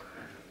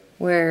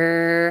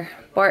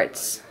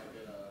Bart's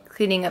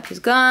cleaning up his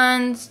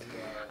guns.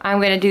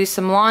 I'm gonna do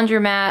some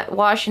laundromat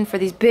washing for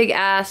these big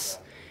ass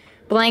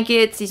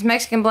blankets, these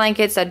Mexican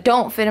blankets that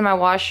don't fit in my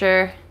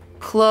washer.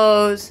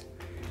 Clothes,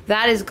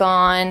 that is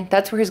gone.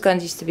 That's where his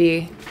guns used to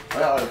be.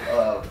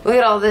 Look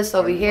at all this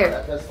over here.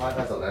 That PS5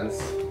 has a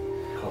lens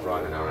cover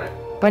on it now, right?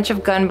 Bunch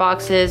of gun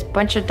boxes,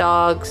 bunch of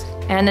dogs,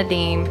 and a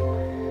Deem.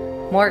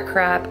 More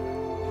crap.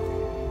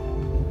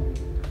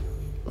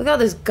 Look at all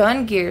this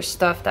gun gear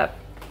stuff that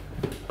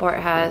Bart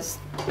has.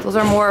 Those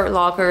are more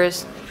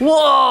lockers.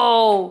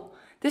 Whoa!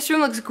 This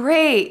room looks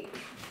great.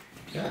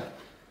 Yeah.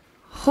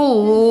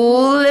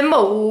 Holy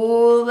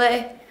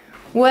moly.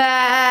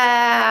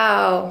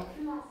 Wow.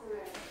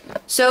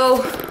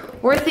 So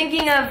we're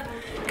thinking of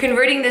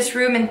converting this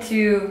room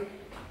into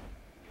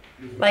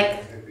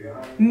like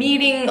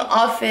meeting,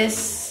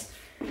 office,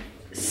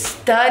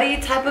 study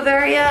type of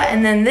area,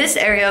 and then this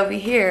area over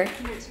here,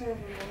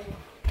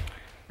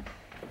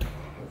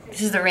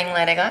 this is the ring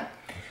light I got.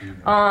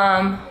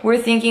 We're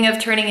thinking of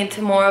turning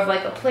into more of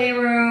like a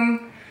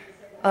playroom.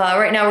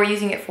 Right now we're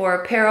using it for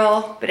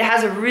apparel, but it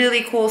has a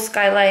really cool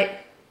skylight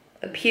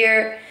up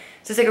here.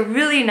 So it's like a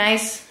really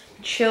nice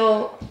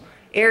chill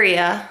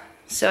area.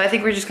 So I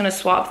think we're just gonna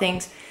swap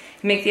things,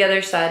 make the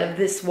other side of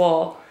this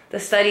wall, the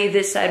study,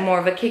 this side more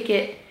of a kick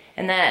it,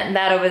 and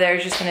that over there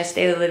is just gonna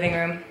stay the living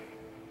room.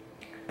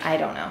 I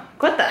don't know.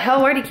 What the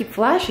hell? Why do you keep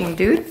flashing,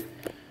 dude?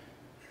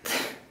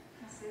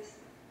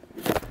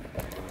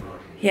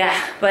 Yeah,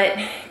 but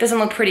it doesn't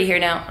look pretty here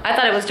now. I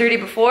thought it was dirty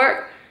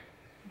before.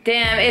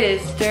 Damn, it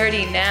is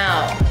dirty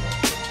now.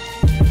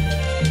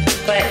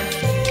 But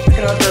it's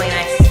gonna look really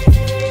nice.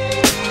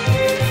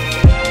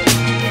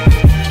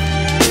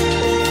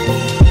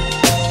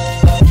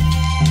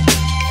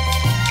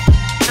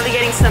 Really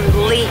getting some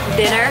late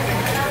dinner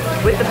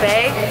with the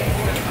bae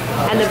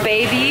and the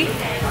baby.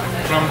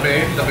 From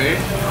Bay, the Bay?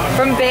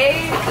 From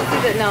Bay?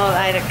 No,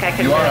 I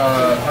couldn't do it.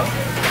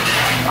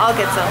 I'll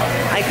get some.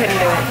 I couldn't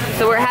do it.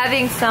 So we're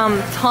having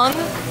some tongue,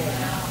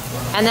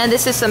 and then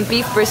this is some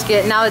beef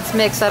brisket. Now it's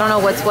mixed. I don't know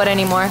what's what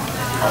anymore.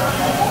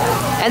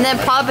 And then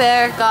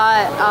Barbell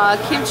got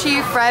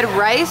kimchi fried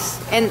rice,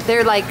 and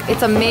they're like,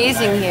 it's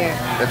amazing here.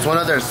 It's one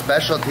of their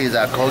specialties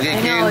at Kogi King.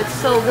 I know, it's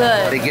so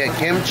good. They get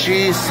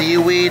kimchi,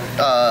 seaweed,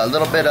 a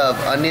little bit of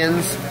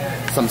onions,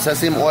 some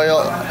sesame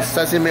oil,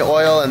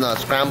 and a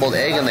scrambled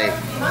egg, and they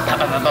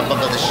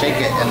shake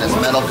it in this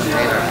metal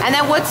container. And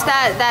then what's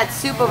that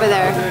soup over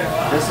there?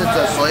 This is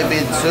the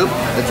soybean soup.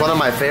 It's one of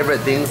my favorite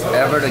things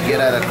ever to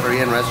get at a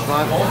Korean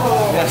restaurant.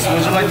 Yes,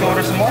 would you like to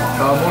order some more?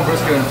 More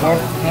brisket and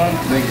pork.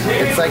 Thank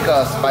you. It's like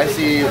a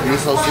spicy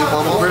miso soup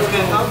almost.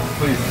 Brisket,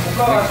 please.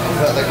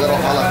 Got like little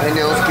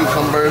jalapenos,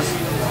 cucumbers,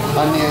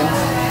 onions,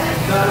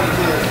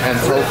 and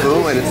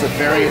tofu, and it's a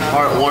very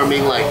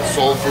heartwarming, like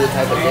soul food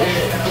type of dish.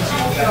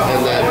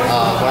 And then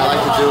what I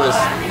like to do is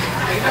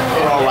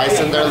throw rice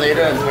in there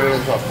later and turn it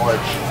into a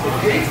porridge.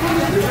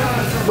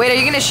 Wait, are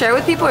you gonna share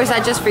with people, or is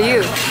that just for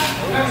you?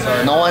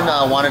 No one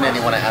wanted any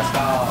when I asked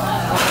them.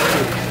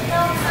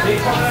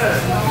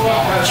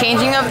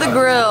 Changing of the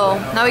grill.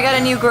 Now we got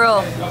a new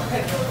grill.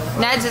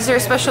 Nads, is there a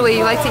special way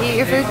you like to eat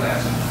your food?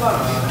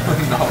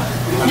 No,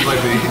 I just like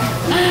to eat.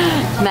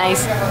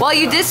 Nice. Well,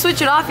 you did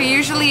switch it off. You're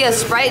usually a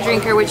Sprite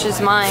drinker, which is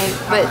mine,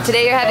 but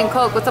today you're having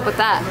Coke. What's up with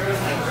that?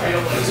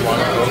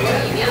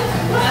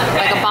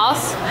 Like a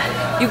boss?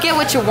 You get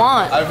what you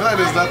want. I feel like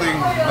there's nothing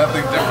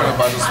different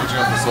about just switching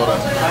up the soda.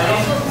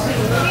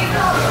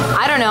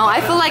 I don't know.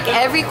 I feel like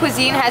every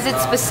cuisine has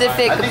its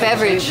specific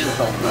beverage. It changes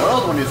the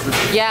world when you switch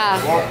it.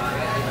 Yeah,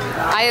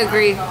 I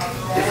agree.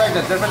 It's like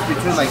the difference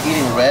between like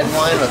eating red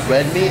wine with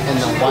red meat and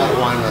then white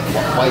wine with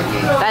white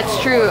meat. That's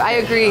true.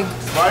 I agree.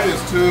 Sprite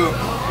is too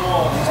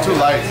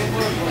light.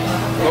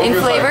 Coke In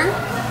is flavor?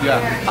 Like,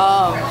 yeah.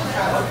 Oh.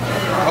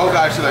 Coke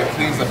actually like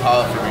cleans the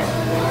palate for me.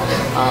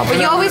 But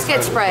you always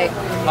get Sprite.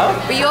 Huh?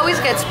 But you always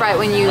get Sprite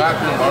when you... Not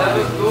peanut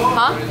butter.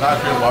 Huh? Not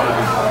peanut butter.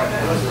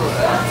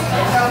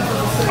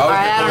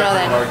 Alright, I don't know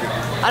then.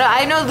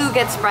 I know Lou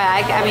gets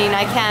Sprite. I mean,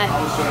 I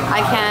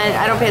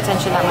don't pay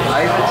attention that much.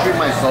 I used to treat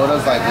my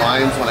sodas like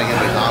wines when I get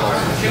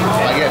McDonald's. If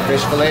I get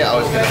fish fillet, I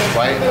always get a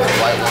Sprite,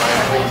 white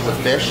wine with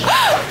fish.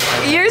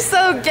 You're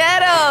so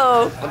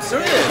ghetto. I'm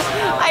serious.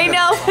 I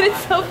know, but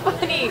it's so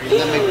funny. And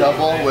then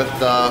McDouble with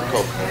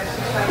Coke.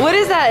 What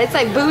is that? It's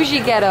like bougie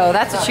ghetto.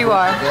 That's what you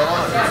are.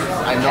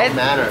 I know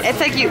manners. It's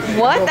like you.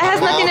 What? That has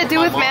nothing to do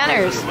with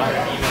manners.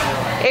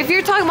 If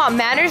you're talking about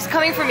manners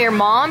coming from your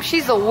mom,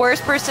 she's the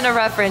worst person to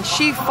reference.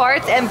 She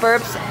farts and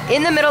burps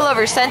in the middle of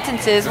her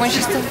sentences when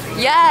she's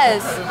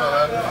yes.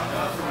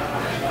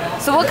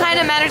 So what kind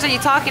of manners are you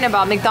talking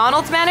about?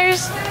 McDonald's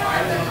manners?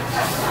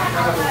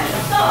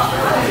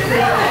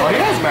 Oh, he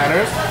has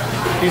manners.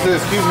 He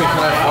says, "Excuse me,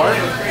 can I fart?"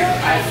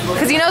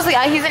 Because he knows like,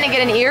 he's gonna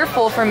get an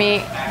earful from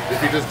me. If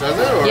he just does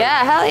it, or?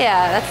 Yeah, hell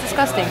yeah, that's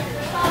disgusting.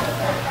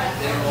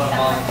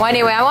 Well,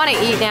 anyway, I want to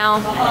eat now.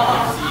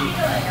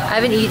 I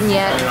haven't eaten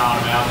yet.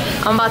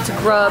 I'm about to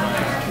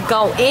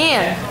go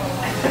in.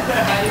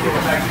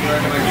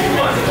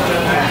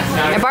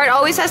 And Bart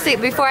always has to,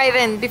 before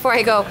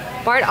I go,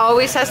 Bart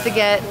always has to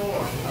get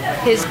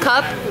his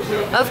cup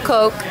of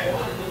Coke,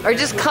 or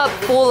just cup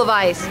full of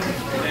ice.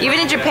 Even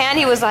in Japan,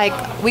 he was like,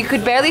 we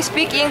could barely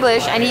speak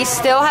English, and he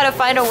still had to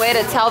find a way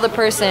to tell the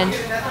person,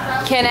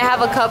 can I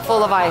have a cup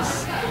full of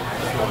ice?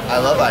 I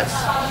love ice.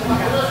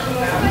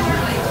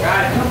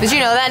 Did you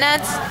know that,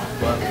 Nets?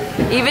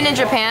 Even in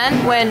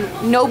Japan, when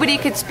nobody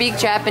could speak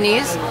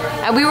Japanese,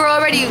 and we were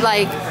already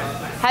like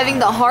having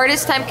the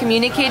hardest time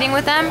communicating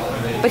with them,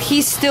 but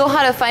he still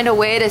had to find a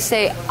way to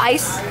say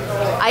ice,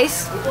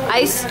 ice,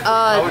 ice,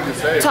 How would you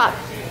say it? top,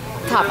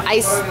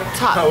 ice,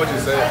 top. How would you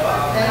say it?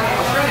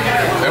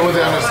 And would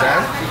they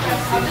understand?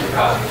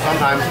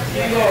 Sometimes.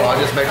 I'll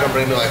just make them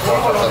bring me like 4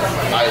 cups of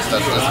ice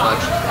that's this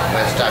much, and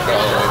I stack it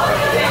all the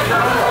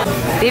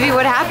way. Baby,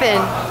 what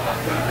happened?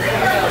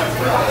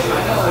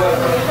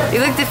 You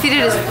look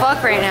defeated as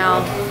fuck right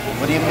now.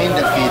 What do you mean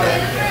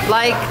defeated?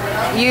 Like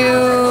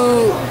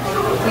you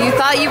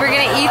thought you were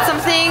gonna eat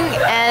something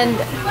and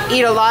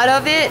eat a lot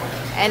of it,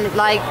 and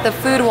like the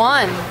food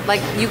won.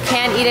 Like you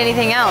can't eat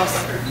anything else.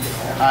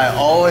 I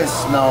always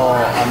know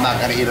I'm not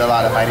gonna eat a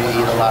lot if I didn't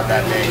eat a lot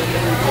that day.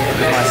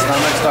 If my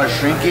stomach starts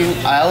shrinking,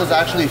 I was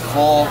actually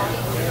full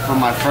from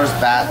my first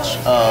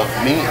batch of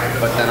meat,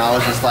 but then I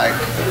was just like,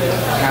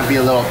 can't be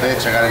a little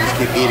bitch, I gotta just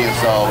keep eating.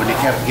 So when he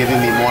kept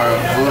giving me more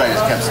food, I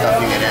just kept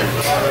stuffing it in.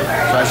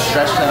 So I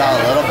stretched it out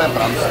a little bit,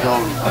 but I'm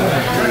still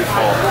pretty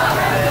full.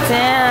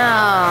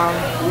 Damn.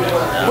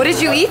 What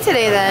did you eat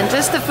today then?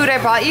 Just the food I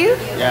brought you?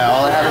 Yeah,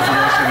 all I had was a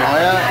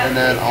yoshinoya, and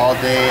then all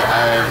day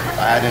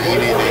I didn't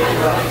eat anything.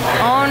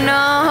 Oh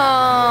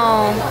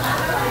no.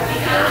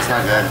 Yeah, it's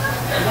not good.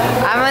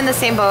 I'm in the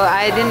same boat.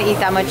 I didn't eat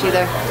that much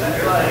either.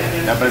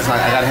 Yeah, but it's not,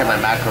 I gotta hit my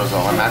macros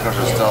though. My macros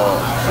are still,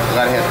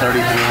 I gotta hit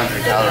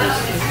 3,300 calories.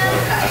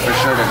 I for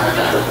sure didn't hit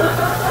that.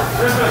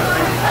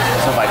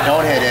 So if I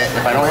don't hit it,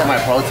 if I don't hit my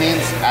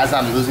proteins, as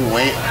I'm losing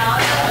weight,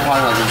 I'm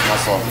probably gonna lose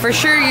muscle. For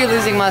sure you're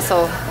losing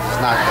muscle.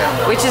 It's not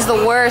good. Which is the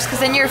worst, because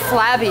then you're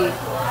flabby.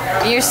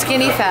 And you're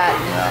skinny fat.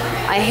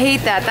 Yeah. I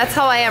hate that. That's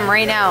how I am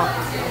right now.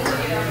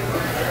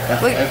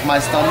 If my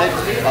stomach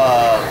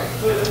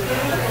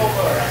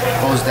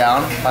goes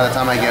down, by the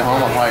time I get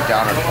home, I'll probably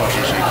down a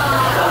protein shake.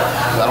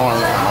 Because I don't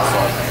want to lose my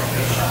muscle.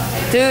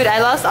 Dude,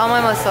 I lost all my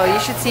muscle. You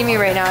should see me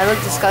right now. I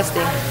look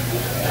disgusting.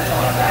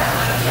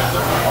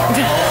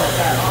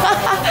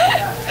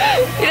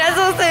 You're not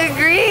supposed to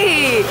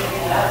agree.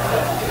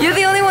 You're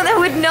the only one that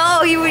would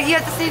know. You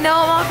have to say, no,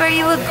 Mom,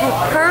 you look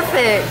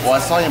perfect. Well,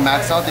 I saw you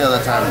max out the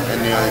other time,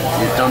 and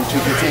you've done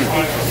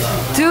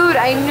 215. Dude,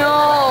 I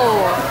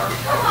know.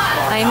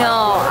 I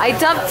know. I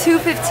dumped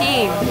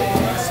 215.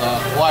 So,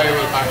 why I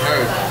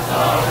heard?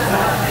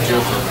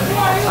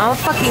 I'm a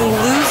fucking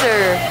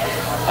loser.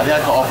 I think I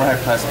can overhead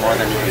press more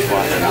than you can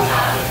squat right now.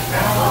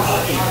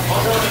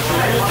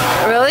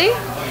 Really?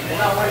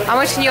 How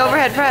much can you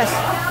overhead press?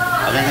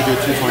 I think I can do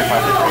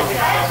 225 to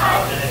 3.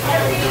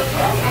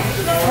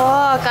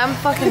 Fuck, I'm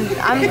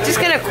just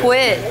gonna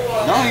quit.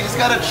 No, you just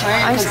gotta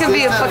train I'm just gonna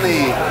be a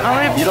fucking,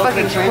 I'm gonna you don't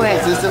fucking train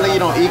quit. consistently, you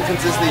don't eat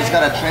consistently, you just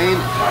gotta train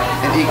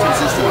and eat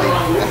consistently.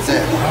 That's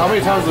it. How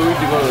many times a week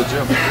do you go to the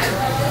gym?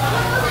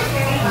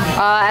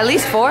 At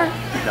least 4.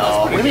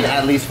 No, what do you mean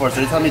at least 4? So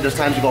you're telling me there's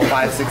times you go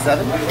 5, 6,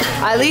 7?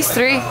 At least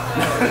 3.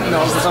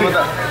 No, so some of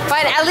the...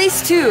 Fine, at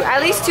least 2.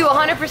 At least 2,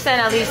 100%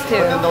 at least 2.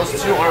 And those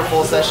 2 aren't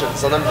full sessions.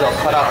 Sometimes they'll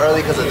cut out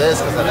early because of this,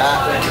 because of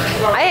that.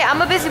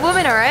 I'm a busy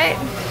woman, alright?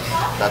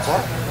 That's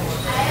what?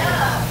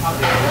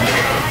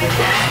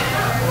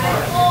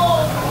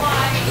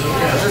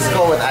 Let's just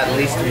go with at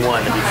least 1 to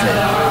be safe.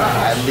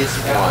 At least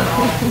 1.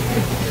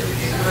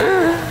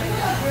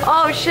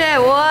 Oh shit,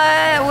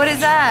 what? What is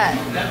that?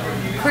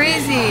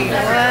 Crazy.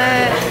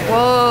 What?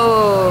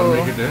 Whoa.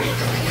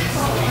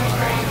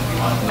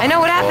 I know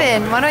what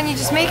happened. Why don't you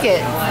just make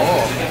it?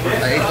 Oh,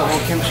 I ate the whole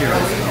kimchi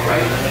rice.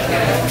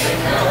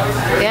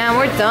 Damn,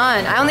 we're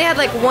done. I only had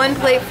like 1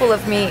 plate full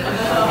of meat.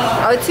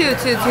 Oh, two.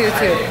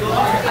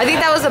 I think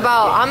that was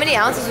about, how many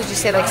ounces would you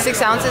say? Like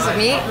 6 ounces of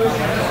meat?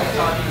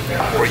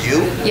 For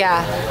you?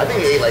 Yeah. I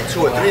think you ate like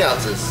 2 or 3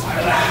 ounces.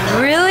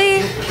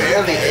 Really?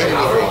 Barely ate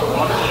anything.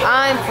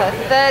 I'm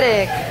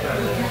pathetic.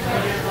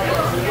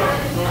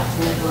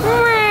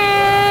 What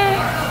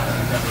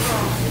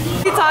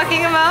are you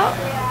talking about?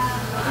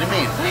 What do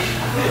you mean?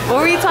 What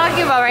were you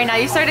talking about right now?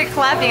 You started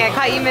clapping. I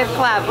caught you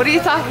mid-clap. What are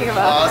you talking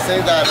about? I was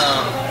saying that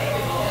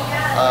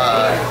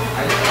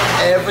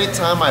every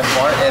time I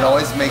fart, it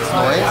always makes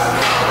noise,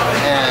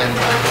 and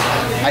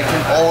I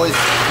can always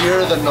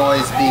hear the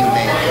noise being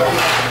made.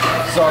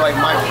 So like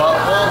my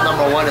butthole,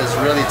 number 1, is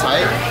really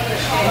tight,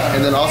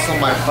 and then also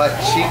my butt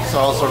cheeks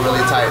are also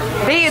really tight.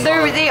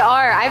 They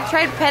are. I've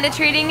tried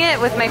penetrating it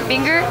with my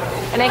finger,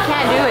 and I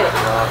can't do it.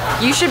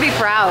 You should be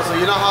proud. So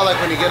you know how like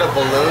when you get a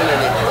balloon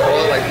and you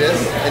hold it like this,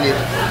 and you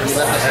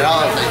let the air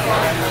out,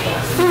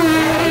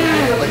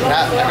 like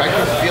that, like I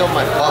can feel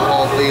my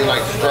butthole being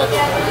like stretched.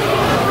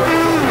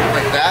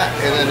 Like that,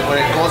 and then when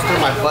it goes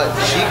through my butt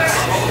cheeks,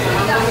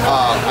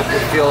 I can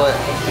feel it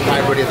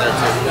vibrating there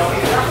too.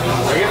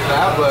 I get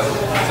that, but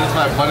since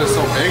my butt is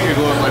so big, it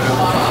goes like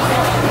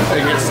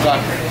it gets stuck.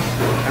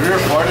 Have you ever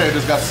farted? It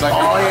just got stuck.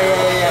 Oh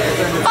yeah.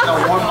 It's like a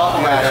warm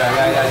bubble. Yeah.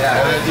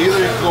 And then either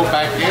you go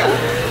back in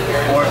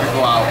or you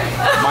go out.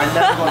 Mine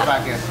never goes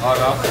back in. Oh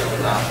no?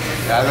 No.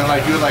 Yeah, and then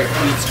like you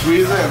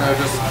squeeze it, and you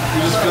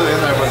just feel it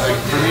in there. But like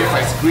for me, if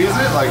I squeeze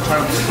it, like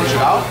trying to push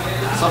it out,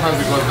 sometimes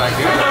it goes back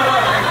in.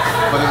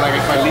 But then like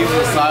if I leave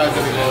it aside,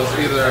 then it goes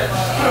either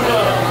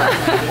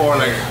or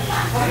like.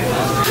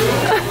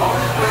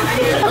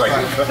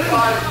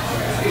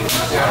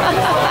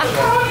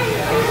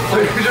 So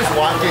you're just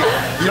walking.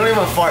 You don't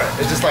even fart.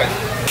 It's just like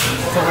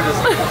someone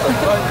just.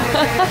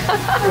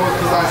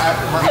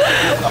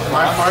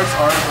 My farts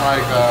aren't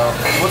like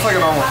what's like a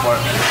normal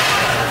fart?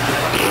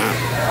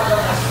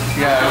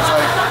 Yeah,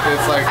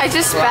 it's like. I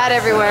just spat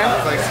everywhere.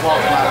 It's like small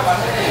flat.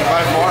 If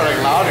I fart like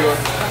loud, it goes.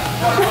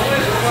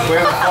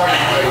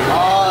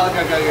 Oh,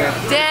 okay.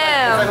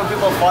 Damn. It's like when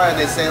people fart and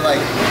they say like,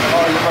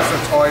 oh, you must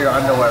have tore your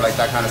underwear, like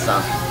that kind of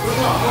sound.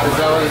 Is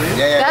that what it is?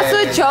 Yeah. That's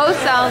what Joe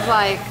sounds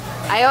like.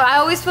 I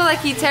always feel like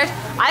he tears.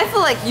 I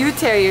feel like you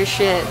tear your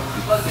shit.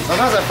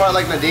 Sometimes I fart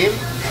like Nadim,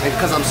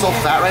 because I'm so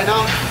fat right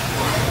now.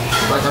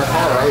 Like I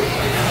fart, right?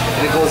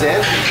 And it goes in,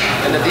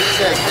 and Nadim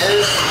says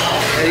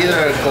it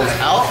either goes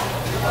out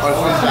or it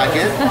comes back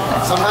in.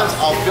 Sometimes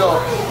I'll feel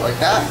like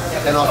that,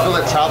 and I'll feel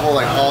it travel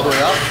like all the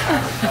way up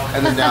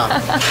and then down.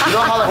 You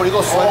know how like when you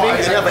go swimming,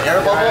 you have an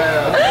air bubble?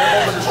 And the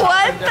air bubble just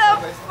What the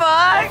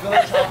fuck? I feel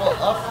it travel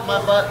up my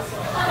butt,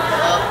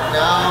 up,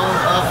 down,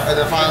 up, and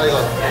then finally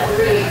goes.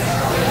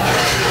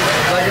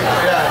 Like,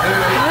 yeah.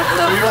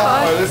 So you know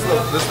how this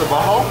is the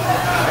butthole?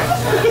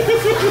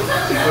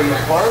 When you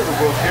fart, it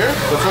goes here,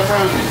 but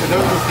sometimes it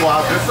doesn't just go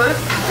out this way,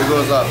 it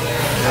goes up.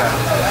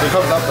 Yeah. It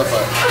comes up the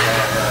butt.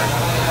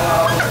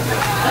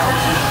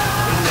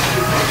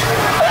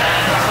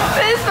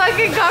 This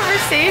fucking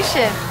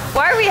conversation.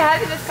 Why are we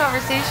having this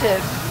conversation?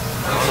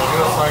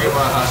 We're talking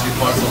about how she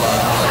farts a lot.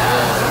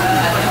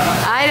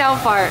 I don't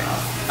fart.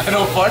 I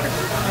don't fart?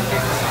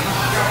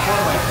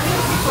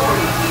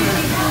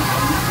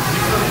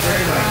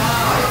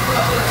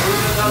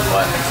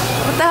 What?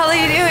 What the hell are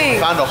you doing?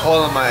 Found a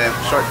hole in my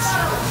shorts.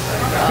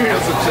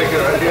 Here's some chicken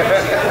right here.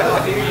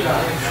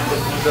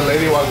 The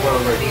lady walked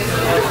over.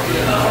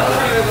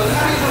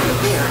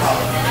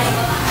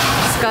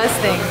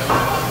 Disgusting.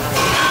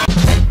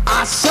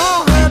 I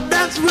saw her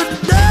dance with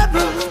the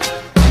devil,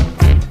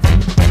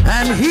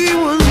 and he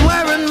was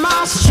wearing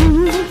my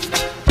shoes,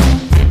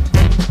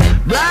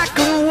 black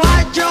and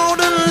white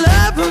Jordan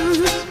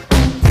 11s,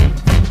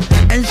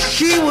 and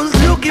she was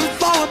looking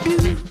for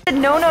abuse.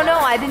 No,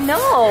 I didn't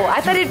know.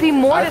 I thought it'd be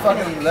more. I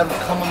fucking let them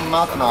come in my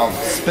mouth and I'll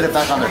spit it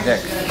back on their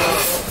dick.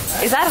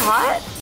 Is that hot?